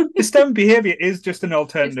it. Disturbing Behaviour is just an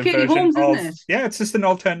alternative version Holmes, of isn't it? Yeah, it's just an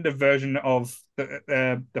alternative version of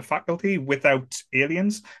the Faculty without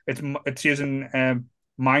aliens. It's using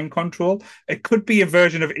mind control. It could be a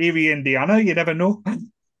version of Erie, Indiana. You never know.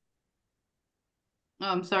 Oh,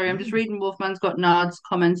 I'm sorry, I'm just reading Wolfman's Got Nards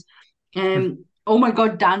comments. Oh my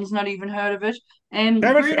god, Dan's not even heard of it.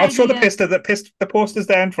 I'll show the poster. The poster's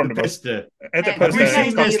there in front of us. The poster.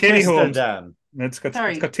 It's got Katie Holmes. Dan. It's got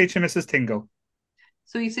Teacher Mrs. Tingle.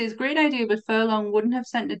 So he says, great idea, but Furlong wouldn't have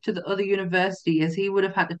sent it to the other university, as he would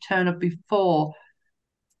have had to turn up before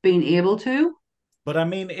being able to. But I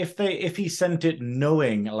mean, if he sent it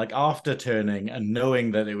knowing, like after turning and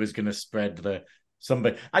knowing that it was going to spread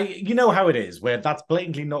somebody, you know how it is, where that's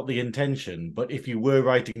blatantly not the intention, but if you were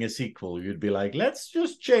writing a sequel, you'd be like, let's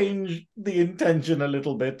just change the intention a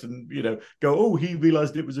little bit and, go, oh, he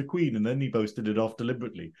realized it was a queen and then he posted it off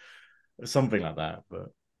deliberately. Something like that, but...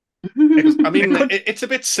 it's a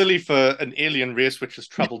bit silly for an alien race which has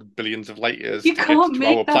traveled billions of light years to get to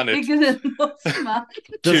our planet.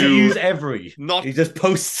 Does he use every? He just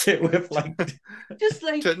posts it with just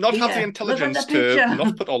like to not have the intelligence to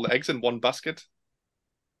not put all the eggs in one basket.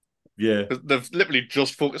 Yeah, they've literally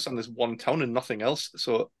just focused on this one town and nothing else.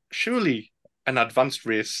 So surely an advanced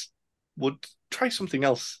race would try something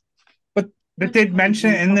else. But they did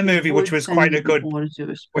mention it in the movie, which was quite a good.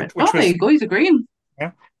 There you go. He's agreeing.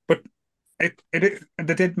 Yeah, but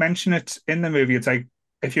they did mention it in the movie. It's like,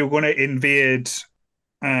 if you're going to invade,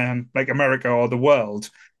 like America or the world,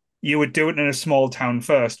 you would do it in a small town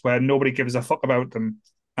first, where nobody gives a fuck about them,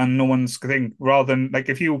 and no one's thing. Rather than, like,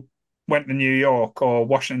 if you went to New York or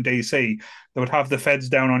Washington DC, they would have the feds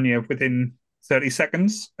down on you within 30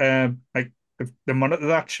 seconds. Like they monitor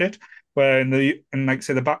that shit. Where in like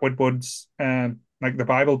say the backward woods, like the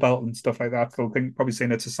Bible Belt and stuff like that, they'll probably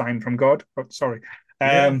saying it's a sign from God. But sorry,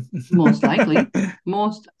 most likely.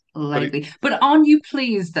 But aren't you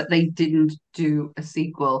pleased that they didn't do a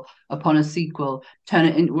sequel upon a sequel, turn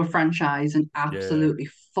it into a franchise, and absolutely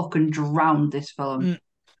fucking drown this film?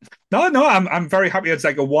 No, I'm very happy it's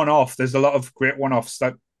like a one-off. There's a lot of great one-offs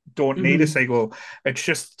that don't need a sequel. It's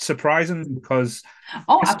just surprising because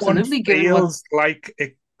absolutely feels like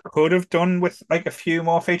it could have done with like a few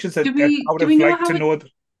more features. I would have liked to know.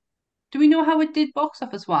 Do we know how it did box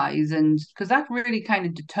office wise? And because that really kind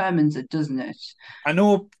of determines it, doesn't it? I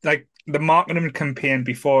know, like the marketing campaign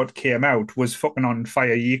before it came out was fucking on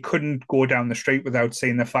fire. You couldn't go down the street without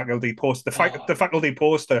seeing the Faculty poster. The Faculty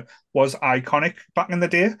poster was iconic back in the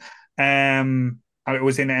day. And it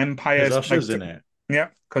was in Empire. There's Usher's in it. Yeah,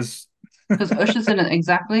 because Usher's in it,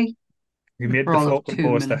 exactly. You made the fucking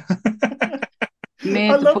poster.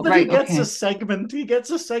 I love that he gets a segment. He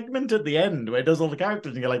gets a segment at the end where he does all the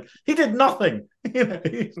characters, and you're like, he did nothing.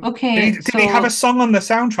 Okay. Did he have a song on the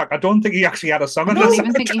soundtrack? I don't think he actually had a song on the soundtrack. I don't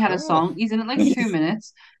even think he had a song. He's in it like 2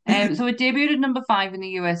 minutes. So it debuted at number 5 in the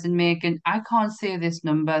US and making, I can't say this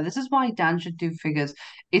number. This is why Dan should do figures.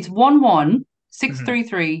 It's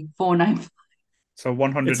 11633,495. So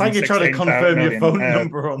 100. It's like you're trying to confirm your phone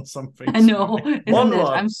number on something. I know, isn't it?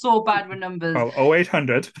 I'm so bad with numbers. Oh,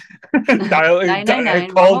 0800.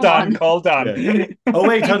 Call Dan. Yeah.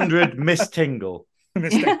 0800 Miss Tingle.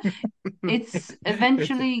 Mistake. Its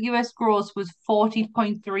eventually US gross was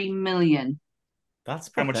 40.3 million. That's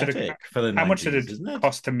How much did it? pathetic for the How much did 90s, it isn't it?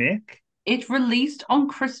 cost to make? It released on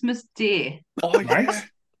Christmas Day. Oh Right.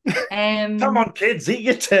 yeah. Come on, kids, eat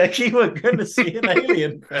your turkey. We're going to see an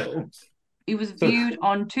alien film. It was So- viewed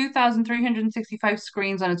on 2,365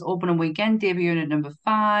 screens on its opening weekend, debuting at number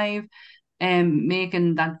 5,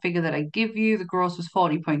 making that figure that I give you. The gross was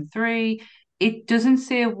 40.3. It doesn't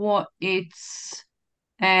say what it's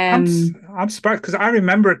I'm surprised because I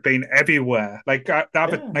remember it being everywhere. Like I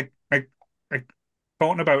have it Yeah. like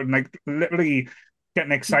talking about it and like literally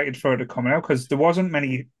getting excited for it to come out because there wasn't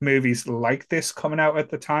many movies like this coming out at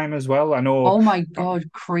the time as well. I know. Oh my God,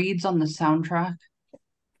 Creed's on the soundtrack.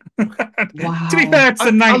 To be Wow. fair, it's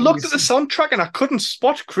the I looked at the 90s. soundtrack and I couldn't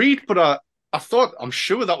spot Creed, but I thought I'm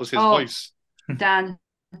sure that was his Oh, voice. Dan,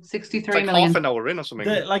 It's 63 like million. half an hour in or something.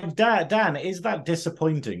 Like Dan, is that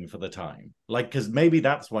disappointing for the time? Like, because maybe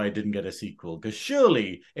that's why it didn't get a sequel. Because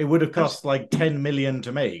surely it would have cost like 10 million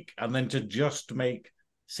to make, and then to just make It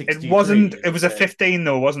 63. wasn't. It was a 15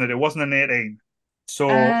 though, wasn't it? It wasn't an 18. So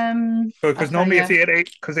I'll because tell normally you. if the 18,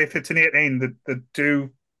 because if it's an 18, they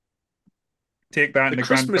do take that The into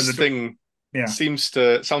grand because Christmas thing yeah.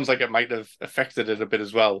 sounds like it might have affected it a bit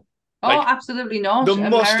as well. Oh, Like, absolutely not. they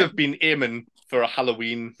must have been aiming for a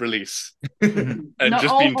Halloween release and Not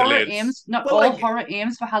just all been horror delayed. aims. Not Well, all like- horror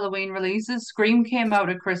aims for Halloween releases. Scream came out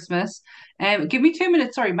at Christmas. Give me 2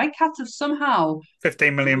 minutes. Sorry, my cats have somehow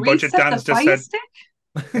 15 million budget. reset the Dan's just fire said,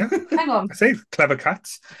 stick. yeah. Hang on. I say clever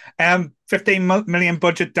cats. 15 million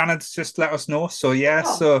budget. Dan has just let us know. So yeah,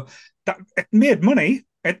 Oh. so that it made money.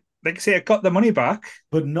 It like I say, it got the money back.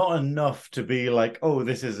 But not enough to be like, oh,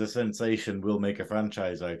 this is a sensation. We'll make a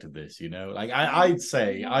franchise out of this. You know, like I'd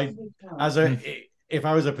say, if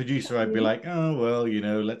I was a producer, I'd be like, oh well,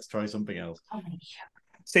 let's try something else.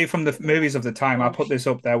 See, from the movies of the time, I put this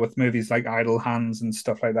up there with movies like Idle Hands and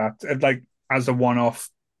stuff like that. Like as a one-off,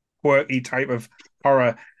 quirky type of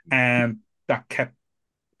horror, that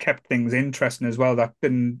kept things interesting as well. That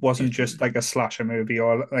wasn't just like a slasher movie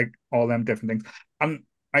or like all them different things. And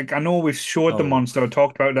like I know we've showed the monster,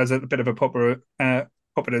 talked about it as a bit of a puppet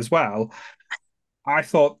as well. I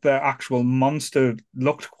thought the actual monster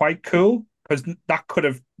looked quite cool because that could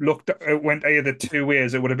have it went either two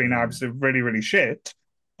ways. It would have been absolutely really, really shit,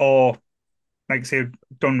 or like I say,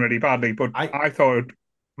 done really badly. But I thought it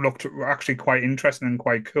looked actually quite interesting and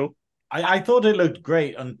quite cool. I thought it looked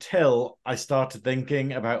great until I started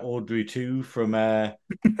thinking about Audrey 2 from Yeah.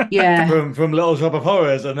 from Little Shop of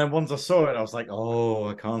Horrors, and then once I saw it, I was like, oh,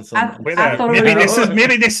 I can't. Maybe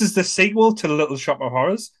this is the sequel to Little Shop of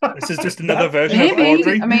Horrors. This is just another version of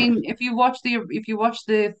Audrey. I mean, if you watch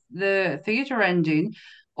the theater ending,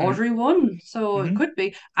 Audrey won, so it could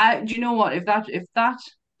be. Do you know what? If that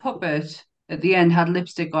puppet at the end had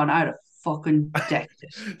lipstick on, I'd have fucking decked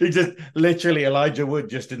it. They just literally Elijah Wood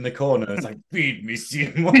just in the corner. It's like, feed me,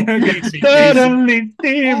 Seymour. Suddenly,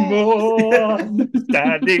 Seymour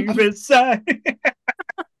standing beside.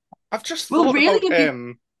 I've just Well, thought really,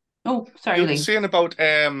 about oh, sorry, you were Lee. saying about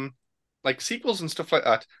like sequels and stuff like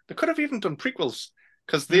that. They could have even done prequels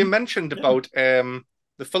because they mentioned about the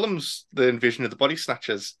films, the Invasion of the Body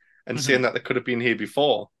Snatchers, and saying that they could have been here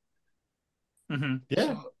before.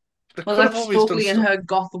 Yeah. So Well, that's Stokely and her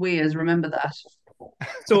goth ways. Remember that.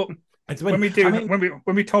 So when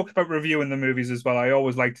we talk about reviewing the movies as well, I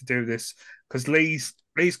always like to do this because Lee's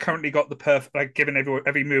currently got the perfect, like giving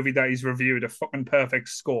every movie that he's reviewed a fucking perfect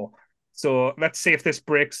score. So let's see if this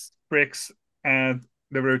breaks the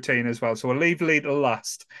routine as well. So we'll leave Lee to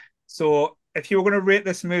last. So if you were going to rate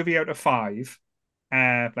this movie out of 5,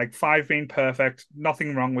 like 5 being perfect,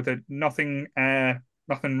 nothing wrong with it, nothing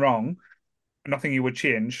wrong, nothing you would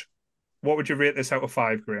change, what would you rate this out of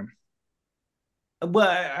 5, Graham? Well,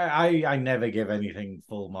 I never give anything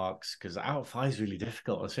full marks because out of 5 is really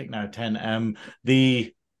difficult. I think now 10.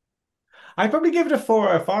 I'd probably give it a 4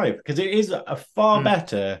 out of 5 because it is a far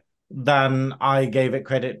better than I gave it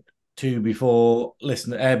credit to before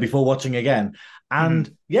watching again.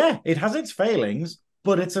 And yeah, it has its failings,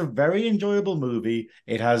 but it's a very enjoyable movie.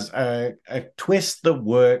 It has a twist that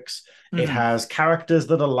works. It has characters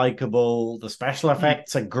that are likable. The special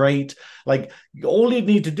effects are great. Like, all you'd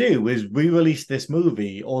need to do is re-release this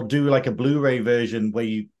movie or do like a Blu-ray version where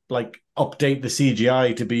you like update the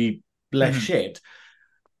CGI to be less shit.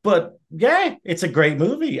 But yeah, it's a great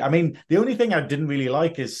movie. I mean, the only thing I didn't really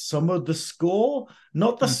like is some of the score,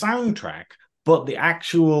 not the soundtrack, but the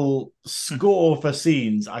actual score for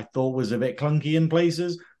scenes I thought was a bit clunky in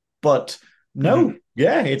places. But no,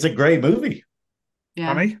 yeah, it's a great movie.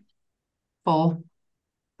 Yeah. Annie? 4.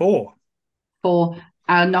 4.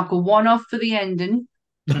 I'll knock a 1 off for the ending,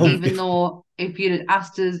 even though if you'd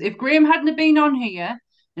asked us, if Graham hadn't have been on here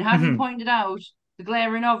and hadn't pointed out the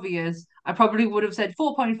glaring obvious, I probably would have said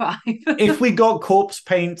 4.5. If we got Corpse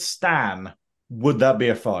Paint Stan, would that be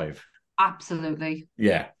a 5? Absolutely.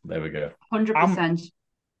 Yeah, there we go. 100%.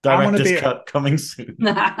 Director's cut coming soon.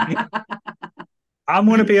 I'm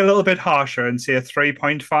going to be a little bit harsher and say a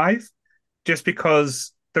 3.5, just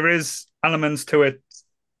because there is elements to it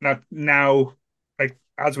that now, like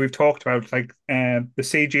as we've talked about, like the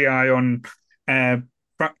CGI on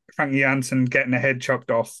Frankie Janssen getting a head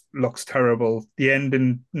chopped off looks terrible. The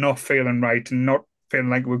ending not feeling right and not feeling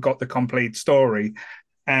like we've got the complete story.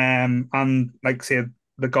 And like say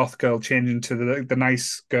the goth girl changing to the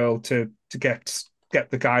nice girl to get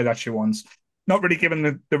the guy that she wants. Not really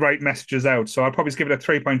giving the right messages out. So I'd probably give it a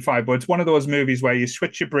 3.5, but it's one of those movies where you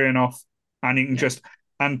switch your brain off and you can just,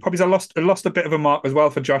 and probably lost a bit of a mark as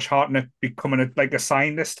well for Josh Hartnett becoming like a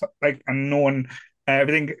scientist, like, and knowing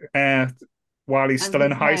everything while he's still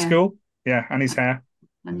in high school. Yeah, and his hair.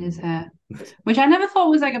 And his hair. Which I never thought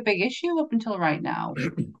was like a big issue up until right now.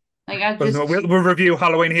 Like I just... we'll review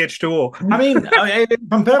Halloween H2O. I mean, if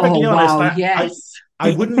I'm perfectly honest, wow, yes.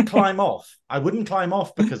 I wouldn't climb off. I wouldn't climb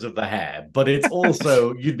off because of the hair, but it's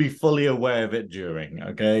also you'd be fully aware of it during.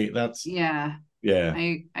 Okay, that's yeah.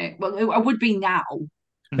 I would be now.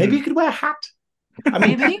 Maybe you could wear a hat. I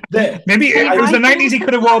mean, maybe it was the 90s. He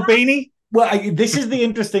could have worn a beanie. Well, this is the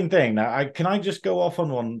interesting thing. Now, can I just go off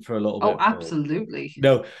on one for a little bit? Oh, absolutely.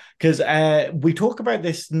 No, because we talk about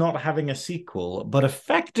this not having a sequel, but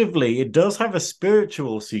effectively it does have a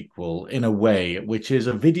spiritual sequel in a way, which is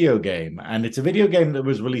a video game. And it's a video game that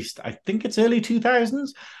was released, I think it's early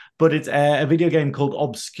 2000s, but it's a video game called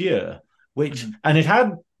Obscure, which, and it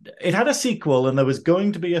had a sequel and there was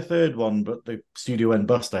going to be a third one, but the studio went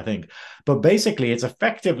bust, I think. But basically, it's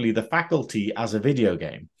effectively The Faculty as a video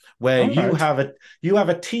game, where you have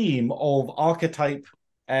a team of archetype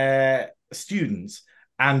students,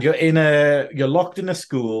 and you're locked in a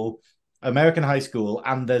school, American high school,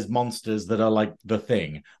 and there's monsters that are like the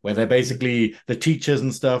thing, where they're basically the teachers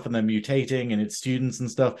and stuff, and they're mutating, and it's students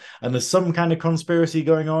and stuff, and there's some kind of conspiracy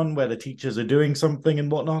going on where the teachers are doing something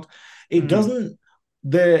and whatnot. It doesn't.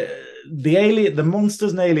 The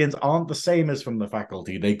monsters and aliens aren't the same as from The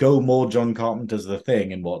Faculty. They go more John Carpenter's The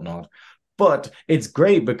Thing and whatnot. But it's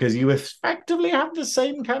great because you effectively have the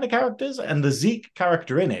same kind of characters, and the Zeke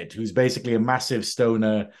character in it, who's basically a massive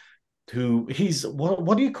stoner, he's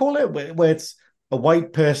what do you call it? Where it's a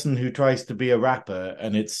white person who tries to be a rapper,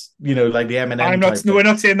 and it's like the Eminem. We're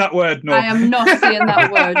not saying that word. No, I am not saying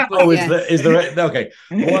that word. But is there okay?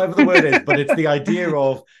 Whatever the word is, but it's the idea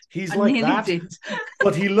of he's like that,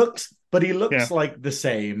 but he looks like the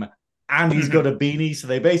same, and he's got a beanie. So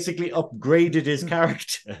they basically upgraded his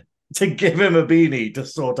character to give him a beanie to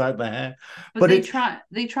sort out the hair. But they try.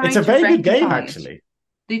 It's a very good game, actually.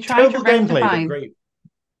 They try to rectify. Gameplay, but great.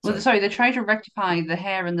 Well, sorry, they tried to rectify the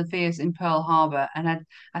hair and the face in Pearl Harbor, and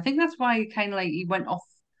I think that's why he went off.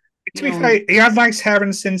 To be fair, he had nice hair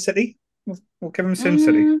in Sin City. We'll give him Sin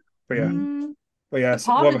City. But yeah,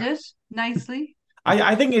 part of it nicely.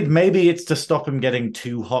 I think maybe it's to stop him getting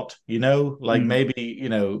too hot.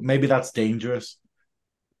 Maybe that's dangerous.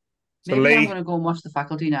 So maybe Lee, I'm going to go and watch The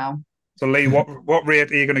Faculty now. So Lee, what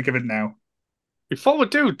rate are you going to give it now? Before we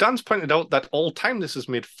do, Dan's pointed out that all time this has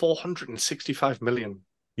made 465 million.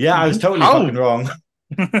 Yeah, I was totally fucking wrong.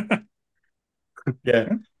 Yeah.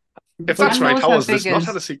 If that's right, how has this not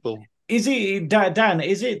had a sequel? Is it, Dan,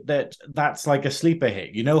 is it that's like a sleeper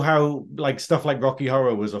hit? You know how like stuff like Rocky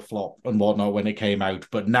Horror was a flop and whatnot when it came out,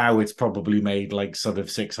 but now it's probably made like sort of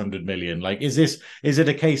 600 million. Like, is it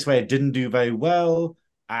a case where it didn't do very well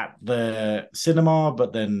at the cinema,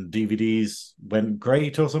 but then DVDs went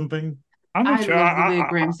great or something? I'm not sure. Love the way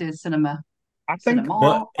Graham says cinema. I think.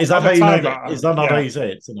 Is that how you know that? Is that not how you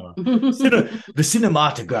say it? Cinema. The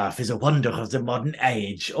cinematograph is a wonder of the modern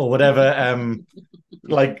age, or whatever.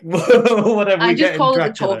 Like whatever. I just call it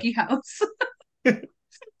the talkie house.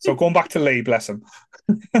 So going back to Lee, bless him.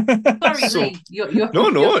 Sorry, Lee.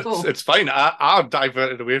 It's fine. I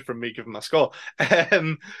diverted away from me giving my score.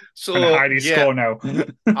 Score now.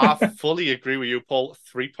 I fully agree with you, Paul.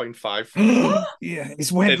 3.5. Yeah,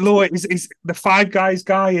 it's went low. He's the Five Guys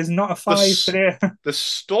guy is not a 5 today. The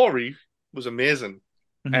story was amazing.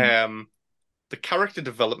 Mm-hmm. The character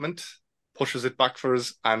development pushes it back for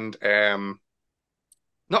us, and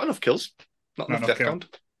not enough kills, not enough death count.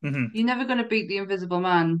 Mm-hmm. You're never going to beat the Invisible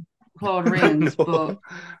Man, Claude Rains, no. But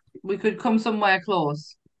we could come somewhere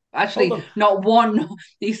close. Actually, not one.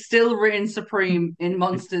 He still reigns supreme in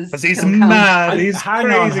monsters. Because he's mad. He's hang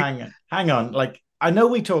crazy. Hang on. Like, I know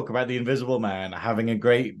we talk about the Invisible Man having a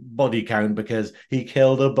great body count because he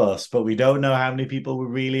killed a bus, but we don't know how many people were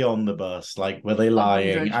really on the bus. Like, were they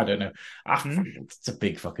lying? 100. I don't know. It's a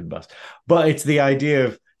big fucking bus. But it's the idea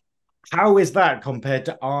of how is that compared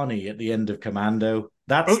to Arnie at the end of Commando?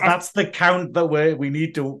 That's the count that we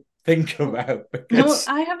need to think about. No,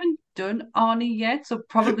 I haven't done Arnie yet, so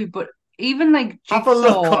probably, but even like Have a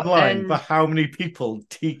look Jigsaw online for how many people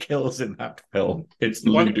he kills in that film. It's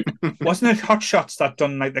ludicrous. Wasn't it Hot Shots that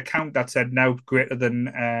done like the count that said now greater than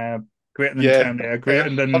Terminator,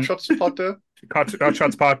 greater than Hot Shots Part 2. Hot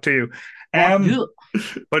Shots Part 2. Yeah.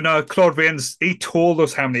 But no, Claude Rains, he told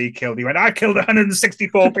us how many he killed. He went, I killed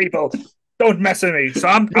 164 people. Don't mess with me. So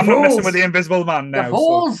I'm not messing with the Invisible Man now. The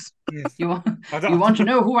fools! So. You want to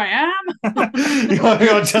know who I am?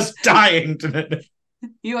 You're just dying to know.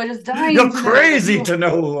 You are just dying. You're crazy to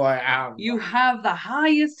know who I am. You have the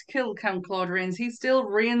highest kill count, Claude Rains. He still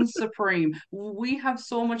reigns supreme. We have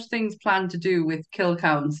so much things planned to do with kill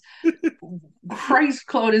counts. Christ,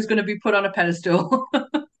 Claude is going to be put on a pedestal.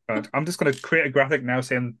 I'm just going to create a graphic now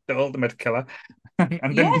saying the ultimate killer.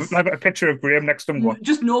 And then Yes. have a picture of Graham next to him.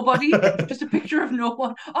 Just nobody. Just a picture of no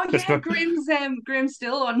one. Oh yeah, Graham's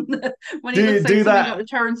still on when he looks like something out of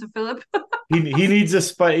Terrence and Phillip. he needs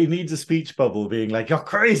a speech bubble being like, you're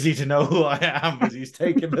crazy to know who I am, as he's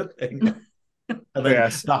taking the thing. And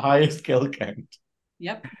then the highest kill count.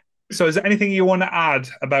 Yep. So is there anything you want to add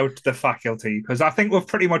about the faculty? Because I think we've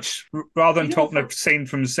pretty much, rather than talking of scene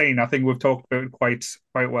from scene, I think we've talked about it quite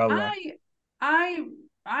well there.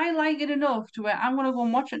 I like it enough to where I'm going to go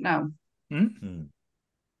and watch it now. Mm-hmm.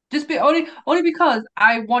 Just only because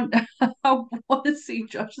I want to see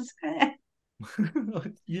Josh's hair.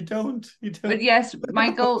 You don't. But yes,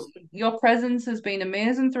 Michael, your presence has been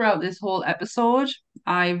amazing throughout this whole episode.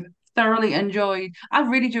 I've thoroughly enjoyed. I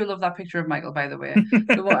really do love that picture of Michael, by the way.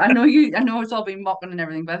 I know it's all been mocking and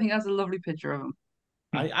everything, but I think that's a lovely picture of him.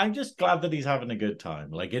 I'm just glad that he's having a good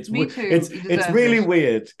time. Like Me too. It's really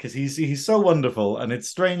weird because he's so wonderful, and it's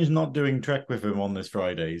strange not doing Trek with him on this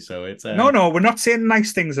Friday. So it's no, we're not saying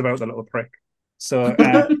nice things about the little prick. So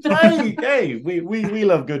hey, we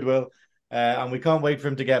love Goodwill. And we can't wait for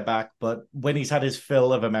him to get back. But when he's had his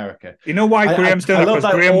fill of America, you know why Graham's doing it?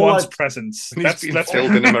 Because Graham wants presents. That's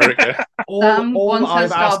filled in America. all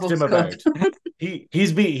I've asked him about.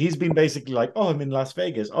 He's been basically like, oh, I'm in Las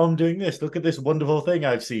Vegas. Oh, I'm doing this. Look at this wonderful thing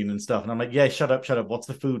I've seen and stuff. And I'm like, yeah, shut up. What's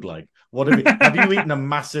the food like? Have you eaten a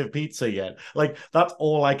massive pizza yet? Like, that's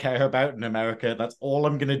all I care about in America. That's all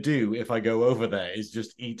I'm gonna do if I go over there is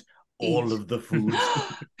just eat all of the food.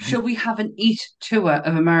 Should we have an eat tour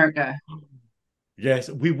of America? Yes,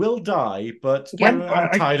 we will die, but I'm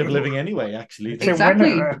tired of living anyway, actually.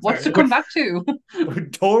 Exactly. What's to come back to?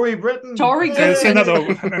 Tory Britain. Tory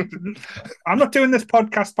Britain. I'm not doing this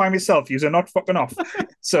podcast by myself. You're not fucking off.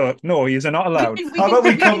 So, no, you're not allowed. How about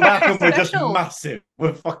we come back and we're just massive?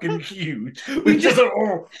 We're fucking huge. We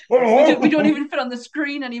don't even fit on the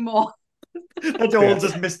screen anymore. They're all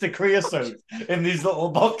just Mr. Creosote in these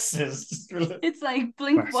little boxes. It's like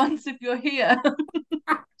blink once if you're here.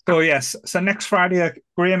 So yes, so next Friday,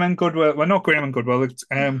 Graham and Goodwill. Well, not Graham and Goodwill. It's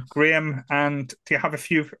Graham and do you have a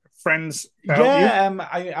few friends?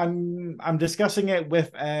 I'm discussing it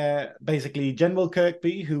with basically General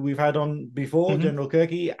Kirkby, who we've had on before, General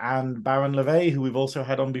Kirky, and Baron LeVay, who we've also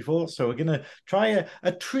had on before. So we're gonna try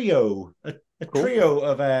a trio, a trio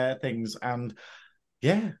of things, and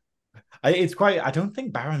yeah. It's quite. I don't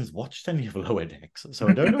think Baron's watched any of Lower Decks, so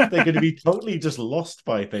I don't know if they're going to be totally just lost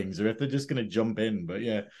by things or if they're just going to jump in. But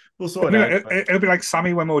yeah, we'll sort it out. It'll be like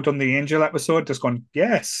Sammy when we were done the Angel episode, just going,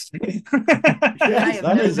 yes. Yes, I have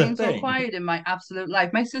never been so quiet in my absolute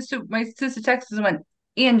life. My sister texted and went,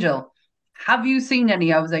 "Angel, have you seen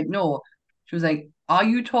any?" I was like, "No." She was like, "Are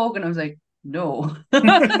you talking?" I was like, "No."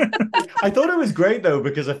 I thought it was great though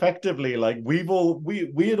because effectively, like we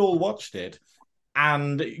had all watched it.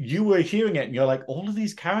 And you were hearing it and you're like, all of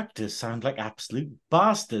these characters sound like absolute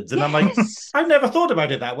bastards. And I'm like, I've never thought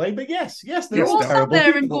about it that way. But yes, they're all sat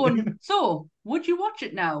there people. and going, so would you watch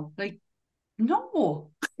it now? Like,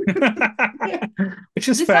 no. Which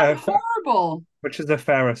is fair. Horrible. Which is a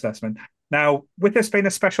fair assessment. Now, with this being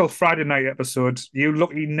a special Friday night episode, you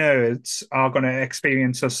lucky nerds are going to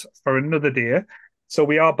experience us for another day. So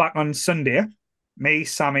we are back on Sunday. Me,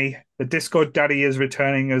 Sammy, the Discord Daddy is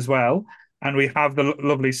returning as well. And we have the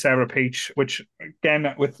lovely Sarah Peach, which,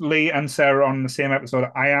 again, with Lee and Sarah on the same episode,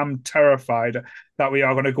 I am terrified that we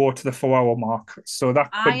are going to go to the 4-hour mark. So that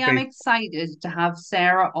I am excited to have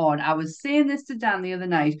Sarah on. I was saying this to Dan the other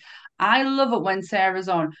night. I love it when Sarah's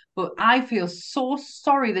on, but I feel so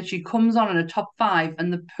sorry that she comes on in a top 5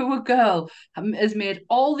 and the poor girl has made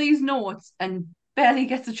all these notes and barely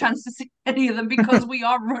gets a chance to see any of them because we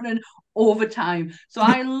are running over time. So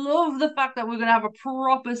I love the fact that we're going to have a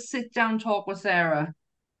proper sit-down talk with Sarah.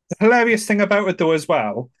 The hilarious thing about it, though, as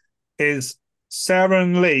well, is Sarah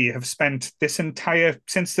and Lee have spent this entire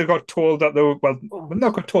since they got told that they were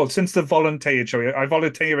not got told since they volunteered. Sorry, I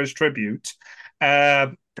volunteer as tribute.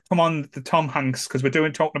 To come on the Tom Hanks because we're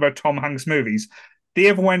talking about Tom Hanks movies.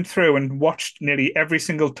 Dave went through and watched nearly every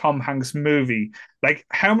single Tom Hanks movie. Like,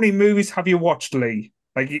 how many movies have you watched, Lee?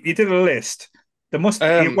 Like, you did a list.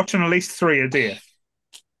 You're watching at least 3 a day.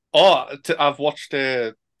 I've watched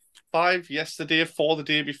 5 yesterday, 4 the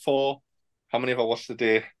day before. How many have I watched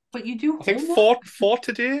today? But you do I think homework? four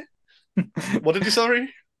today. What did you say?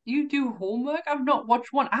 You do homework? I've not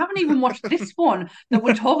watched one. I haven't even watched this one that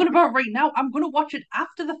we're talking about right now. I'm going to watch it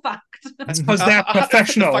after the fact. That's because they're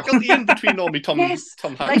professional. I had the faculty in between all my Tom Yes,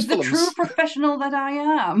 Hanks like the films. true professional that I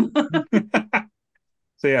am.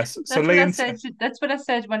 So yes, That's what I said. That's what I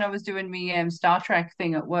said when I was doing my Star Trek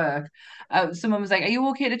thing at work. Someone was like, "Are you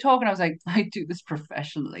okay to talk?" And I was like, "I do this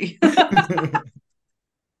professionally."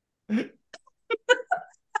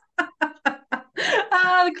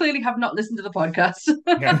 They clearly have not listened to the podcast.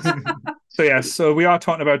 Yes. So we are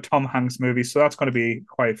talking about Tom Hanks movies, so that's going to be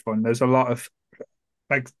quite fun. There's a lot of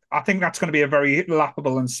I think that's going to be a very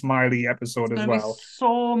laughable and smiley episode as well.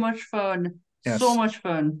 So much fun. Yes. So much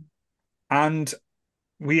fun. And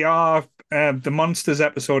we are the Monsters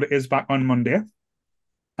episode is back on Monday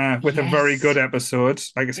with a very good episode.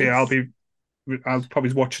 Like I say, I'll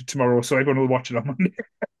probably watch it tomorrow, so everyone will watch it on Monday.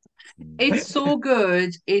 It's so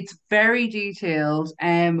good. It's very detailed.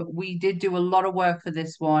 We did do a lot of work for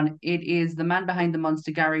this one. It is the man behind the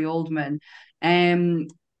monster, Gary Oldman.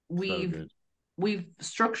 We've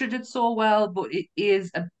structured it so well, but it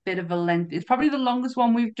is a bit of a length. It's probably the longest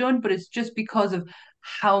one we've done, but it's just because of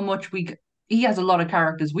how much he has a lot of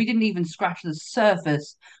characters. We didn't even scratch the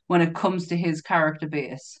surface when it comes to his character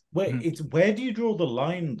base. Where do you draw the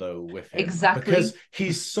line though with him? Exactly. Because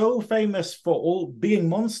he's so famous for all being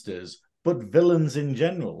monsters, but villains in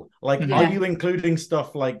general. Like, are you including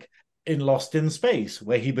stuff like in Lost in Space,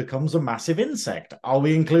 where he becomes a massive insect? Are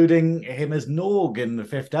we including him as Nog in The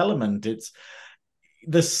Fifth Element?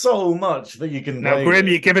 There's so much that you can. Now, Grim,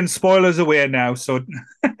 you're giving spoilers away now, so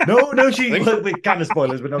no, we kind of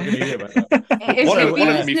spoilers. We're not going to hear about that. If you're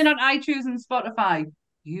listening on iTunes and Spotify,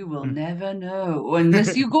 you will never know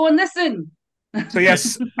unless you go and listen. So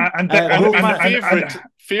yes, my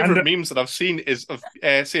favorite memes that I've seen is of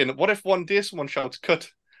saying, "What if one day someone shouts cut?"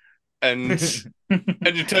 And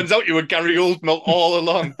it turns out you were Gary Oldman all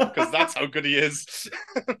along, because that's how good he is.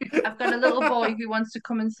 I've got a little boy who wants to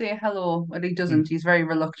come and say hello, but he doesn't. He's very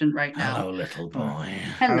reluctant right now. Hello, little boy.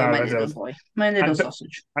 Hello, my little boy. My little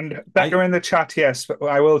sausage. And Becca in the chat, yes, but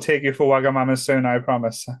I will take you for Wagamama soon, I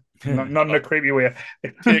promise. Not in a creepy way.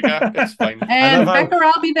 Take her, it's fine. Becca,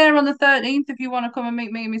 I'll be there on the 13th if you want to come and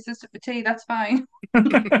meet me and my sister for tea. That's fine.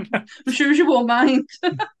 I'm sure she won't mind.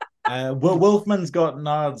 Wolfman's got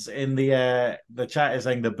nods in the chat is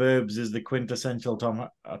saying The Burbs is the quintessential Tom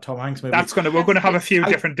Hanks movie. We're gonna have a few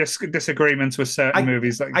different disagreements with certain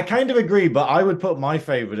movies. I kind of agree, but I would put my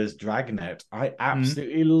favorite as Dragnet. I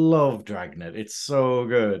absolutely love Dragnet. It's so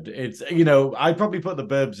good. It's I'd probably put The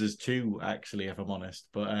Burbs as 2 actually, if I'm honest,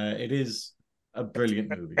 but it is a brilliant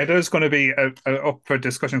movie. It is going to be up for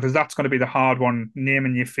discussion because that's going to be the hard one.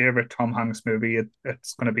 Naming your favorite Tom Hanks movie,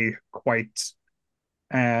 it's going to be quite.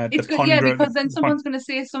 It's good, because then someone's going to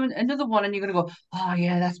say another one, and you're going to go, "Oh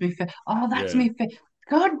yeah, that's my favorite. Oh, that's my favorite.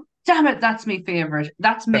 God damn it, that's my favorite.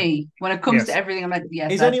 That's me." When it comes to everything, I'm like, "Yes,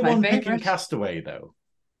 that's my favorite." Is anyone picking Castaway though?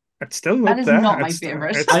 It's still up there. That is not my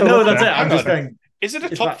favorite. I know that's it. I'm just going. Is it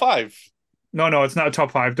a top 5? No, it's not a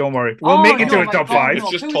top 5. Don't worry. We'll make it to a top 5.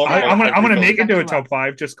 It's just I'm going to make it to a top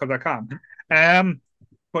 5 just because I can.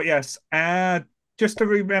 But yes, just to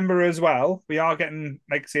remember as well, we are getting,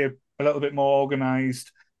 like, say, a little bit more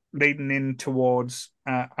organised leading in towards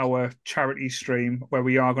our charity stream where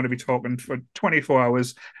we are going to be talking for 24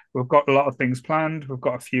 hours. We've got a lot of things planned. We've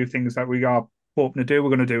got a few things that we are hoping to do. We're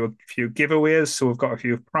going to do a few giveaways, so we've got a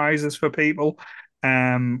few prizes for people.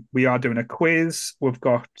 We are doing a quiz. We've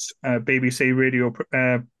got a BBC radio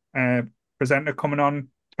presenter coming on,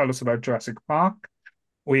 tell us about Jurassic Park.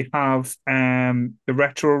 We have the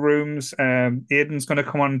retro rooms. Aidan's going to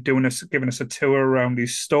come on giving us a tour around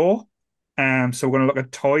his store. So we're going to look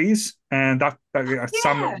at toys, and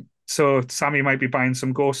Sammy might be buying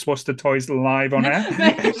some Ghostbuster toys live on air.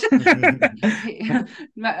 Ant's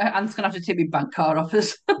going to have to take my bank card off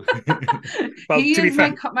us. Well, he is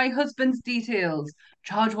my husband's details.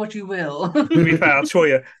 Charge what you will. To be fair, I'll show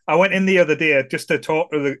you. I went in the other day just to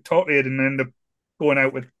talk to Aidan and end up going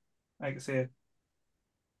out with, like I say,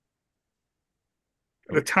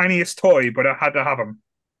 the tiniest toy, but I had to have him.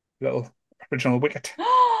 Little original Wicket.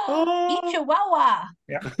 Eat Chihuahua.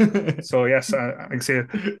 Yeah. So yes, I can see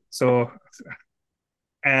it. So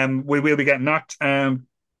we will be getting that.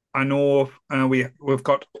 I know we've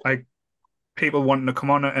got like people wanting to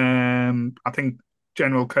come on. I think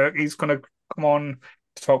General Kirky's going to come on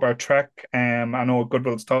to talk about Trek. I know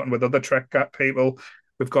Goodwill's talking with other Trek people.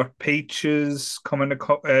 We've got Peaches coming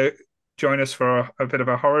to join us for a bit of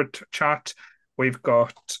a horror chat. We've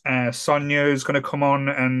got Sonia who's going to come on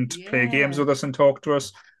and play games with us and talk to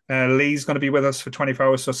us. Lee's going to be with us for 24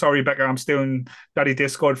 hours. So sorry, Becca, I'm still in Daddy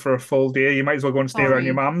Discord for a full day. You might as well go and stay around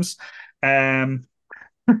your mum's. As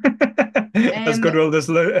Goodwill as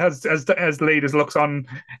lead as looks on,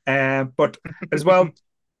 but as well,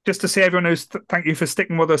 just to say, everyone who's thank you for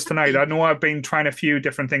sticking with us tonight. I know I've been trying a few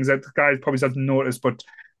different things that the guys probably haven't noticed, but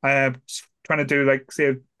trying to do like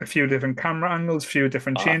say a few different camera angles, a few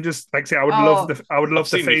different changes. Like say, I would love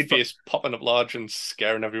the feed face popping up large and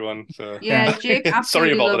scaring everyone. So yeah, Jake absolutely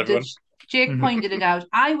sorry about loved that, everyone. it. Jake pointed it out.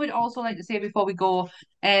 I would also like to say before we go,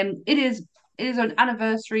 it is an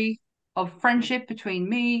anniversary of friendship between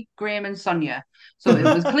me, Graham, and Sonia. So it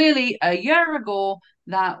was clearly a year ago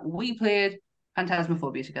that we played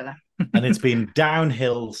Phantasmaphobia together. And it's been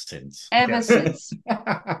downhill since. Ever since.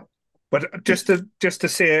 But just to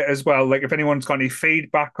say it as well, like if anyone's got any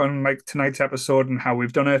feedback on like tonight's episode and how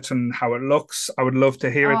we've done it and how it looks, I would love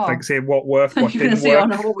to hear it. Like say what worked, what didn't work. I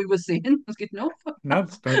know what we were saying. I was getting off. No,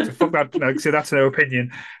 fuck that. Like say that's their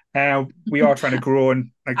opinion. We are trying to grow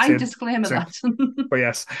and like I disclaimer that. But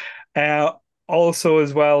yes. Also,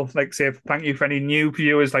 as well, like say, thank you for any new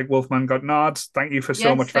viewers like Wolfman Got Nods. Thank you for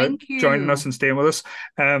so much for joining us and staying with us.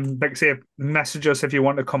 Like say, message us if you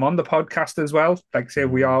want to come on the podcast as well. Like say,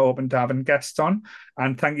 we are open to having guests on.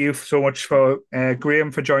 And thank you so much for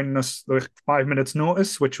Graham for joining us with 5 minutes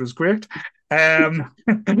notice, which was great. Have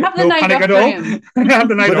the night off, Graham. Have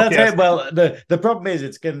the night off, yes. Well, the problem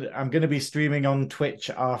is I'm going to be streaming on Twitch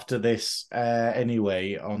after this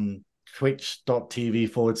anyway on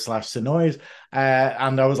twitch.tv/Synoiz.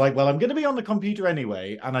 And I was like, well, I'm going to be on the computer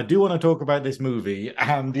anyway, and I do want to talk about this movie.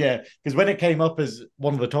 And yeah, because when it came up as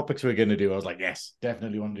one of the topics we were going to do, I was like, yes,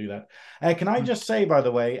 definitely want to do that. Can I just say, by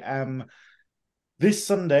the way, this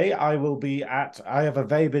Sunday I have a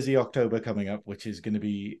very busy October coming up, which is going to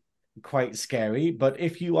be quite scary. But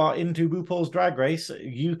if you are into RuPaul's Drag Race,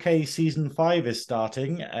 UK season 5 is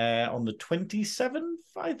starting on the 27th,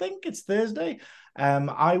 I think it's Thursday.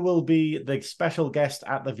 I will be the special guest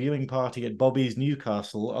at the viewing party at Bobby's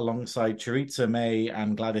Newcastle alongside Charitza May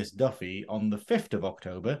and Gladys Duffy on the 5th of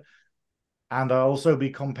October. And I'll also be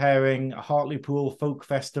comparing Hartlepool Folk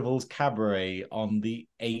Festival's Cabaret on the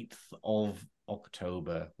 8th of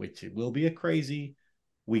October, which it will be a crazy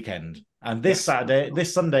weekend. And this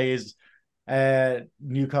Sunday is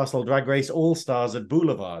Newcastle Drag Race All Stars at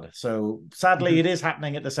Boulevard. So sadly, it is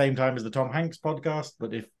happening at the same time as the Tom Hanks podcast,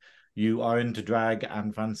 but if you are into drag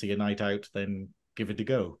and fancy a night out, then give it a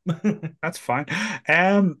go. That's fine.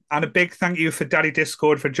 And a big thank you for Daddy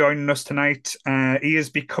Discord for joining us tonight. He is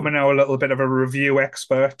becoming our little bit of a review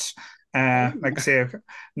expert. Like I say,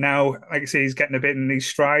 now, like I say, he's getting a bit in his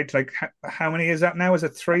stride. Like, how many is that now? Is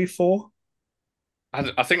it 3, 4?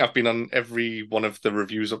 I think I've been on every one of the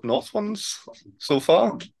Reviews Up North ones so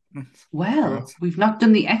far. Well, we've not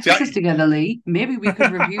done The Exorcist together, Lee. Maybe we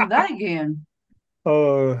could review that again.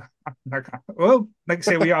 Oh, well, like I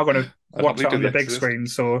say, we are going to watch it on the big screen,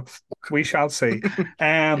 so we shall see.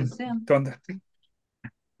 Don't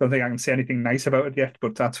think I can say anything nice about it yet,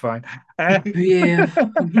 but that's fine. Yeah.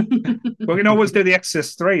 We can always do The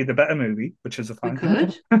Exorcist 3, the better movie, which is a fine. We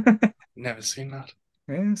could. Never seen that.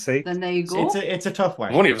 Yeah, see. Then there you go. It's a tough one.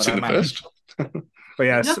 I've only ever seen the first. But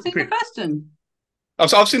yes, you've not seen the first one?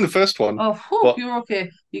 I've seen the first one. Oh, you're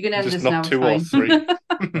okay. You can end this now. Not 2 or 3.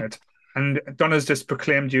 Right. And Donna's just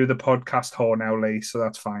proclaimed you the podcast whore now, Lee, so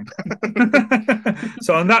that's fine.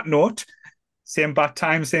 So on that note, same bat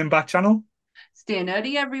time, same bat channel. Stay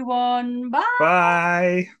nerdy, everyone.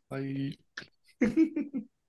 Bye. Bye. Bye.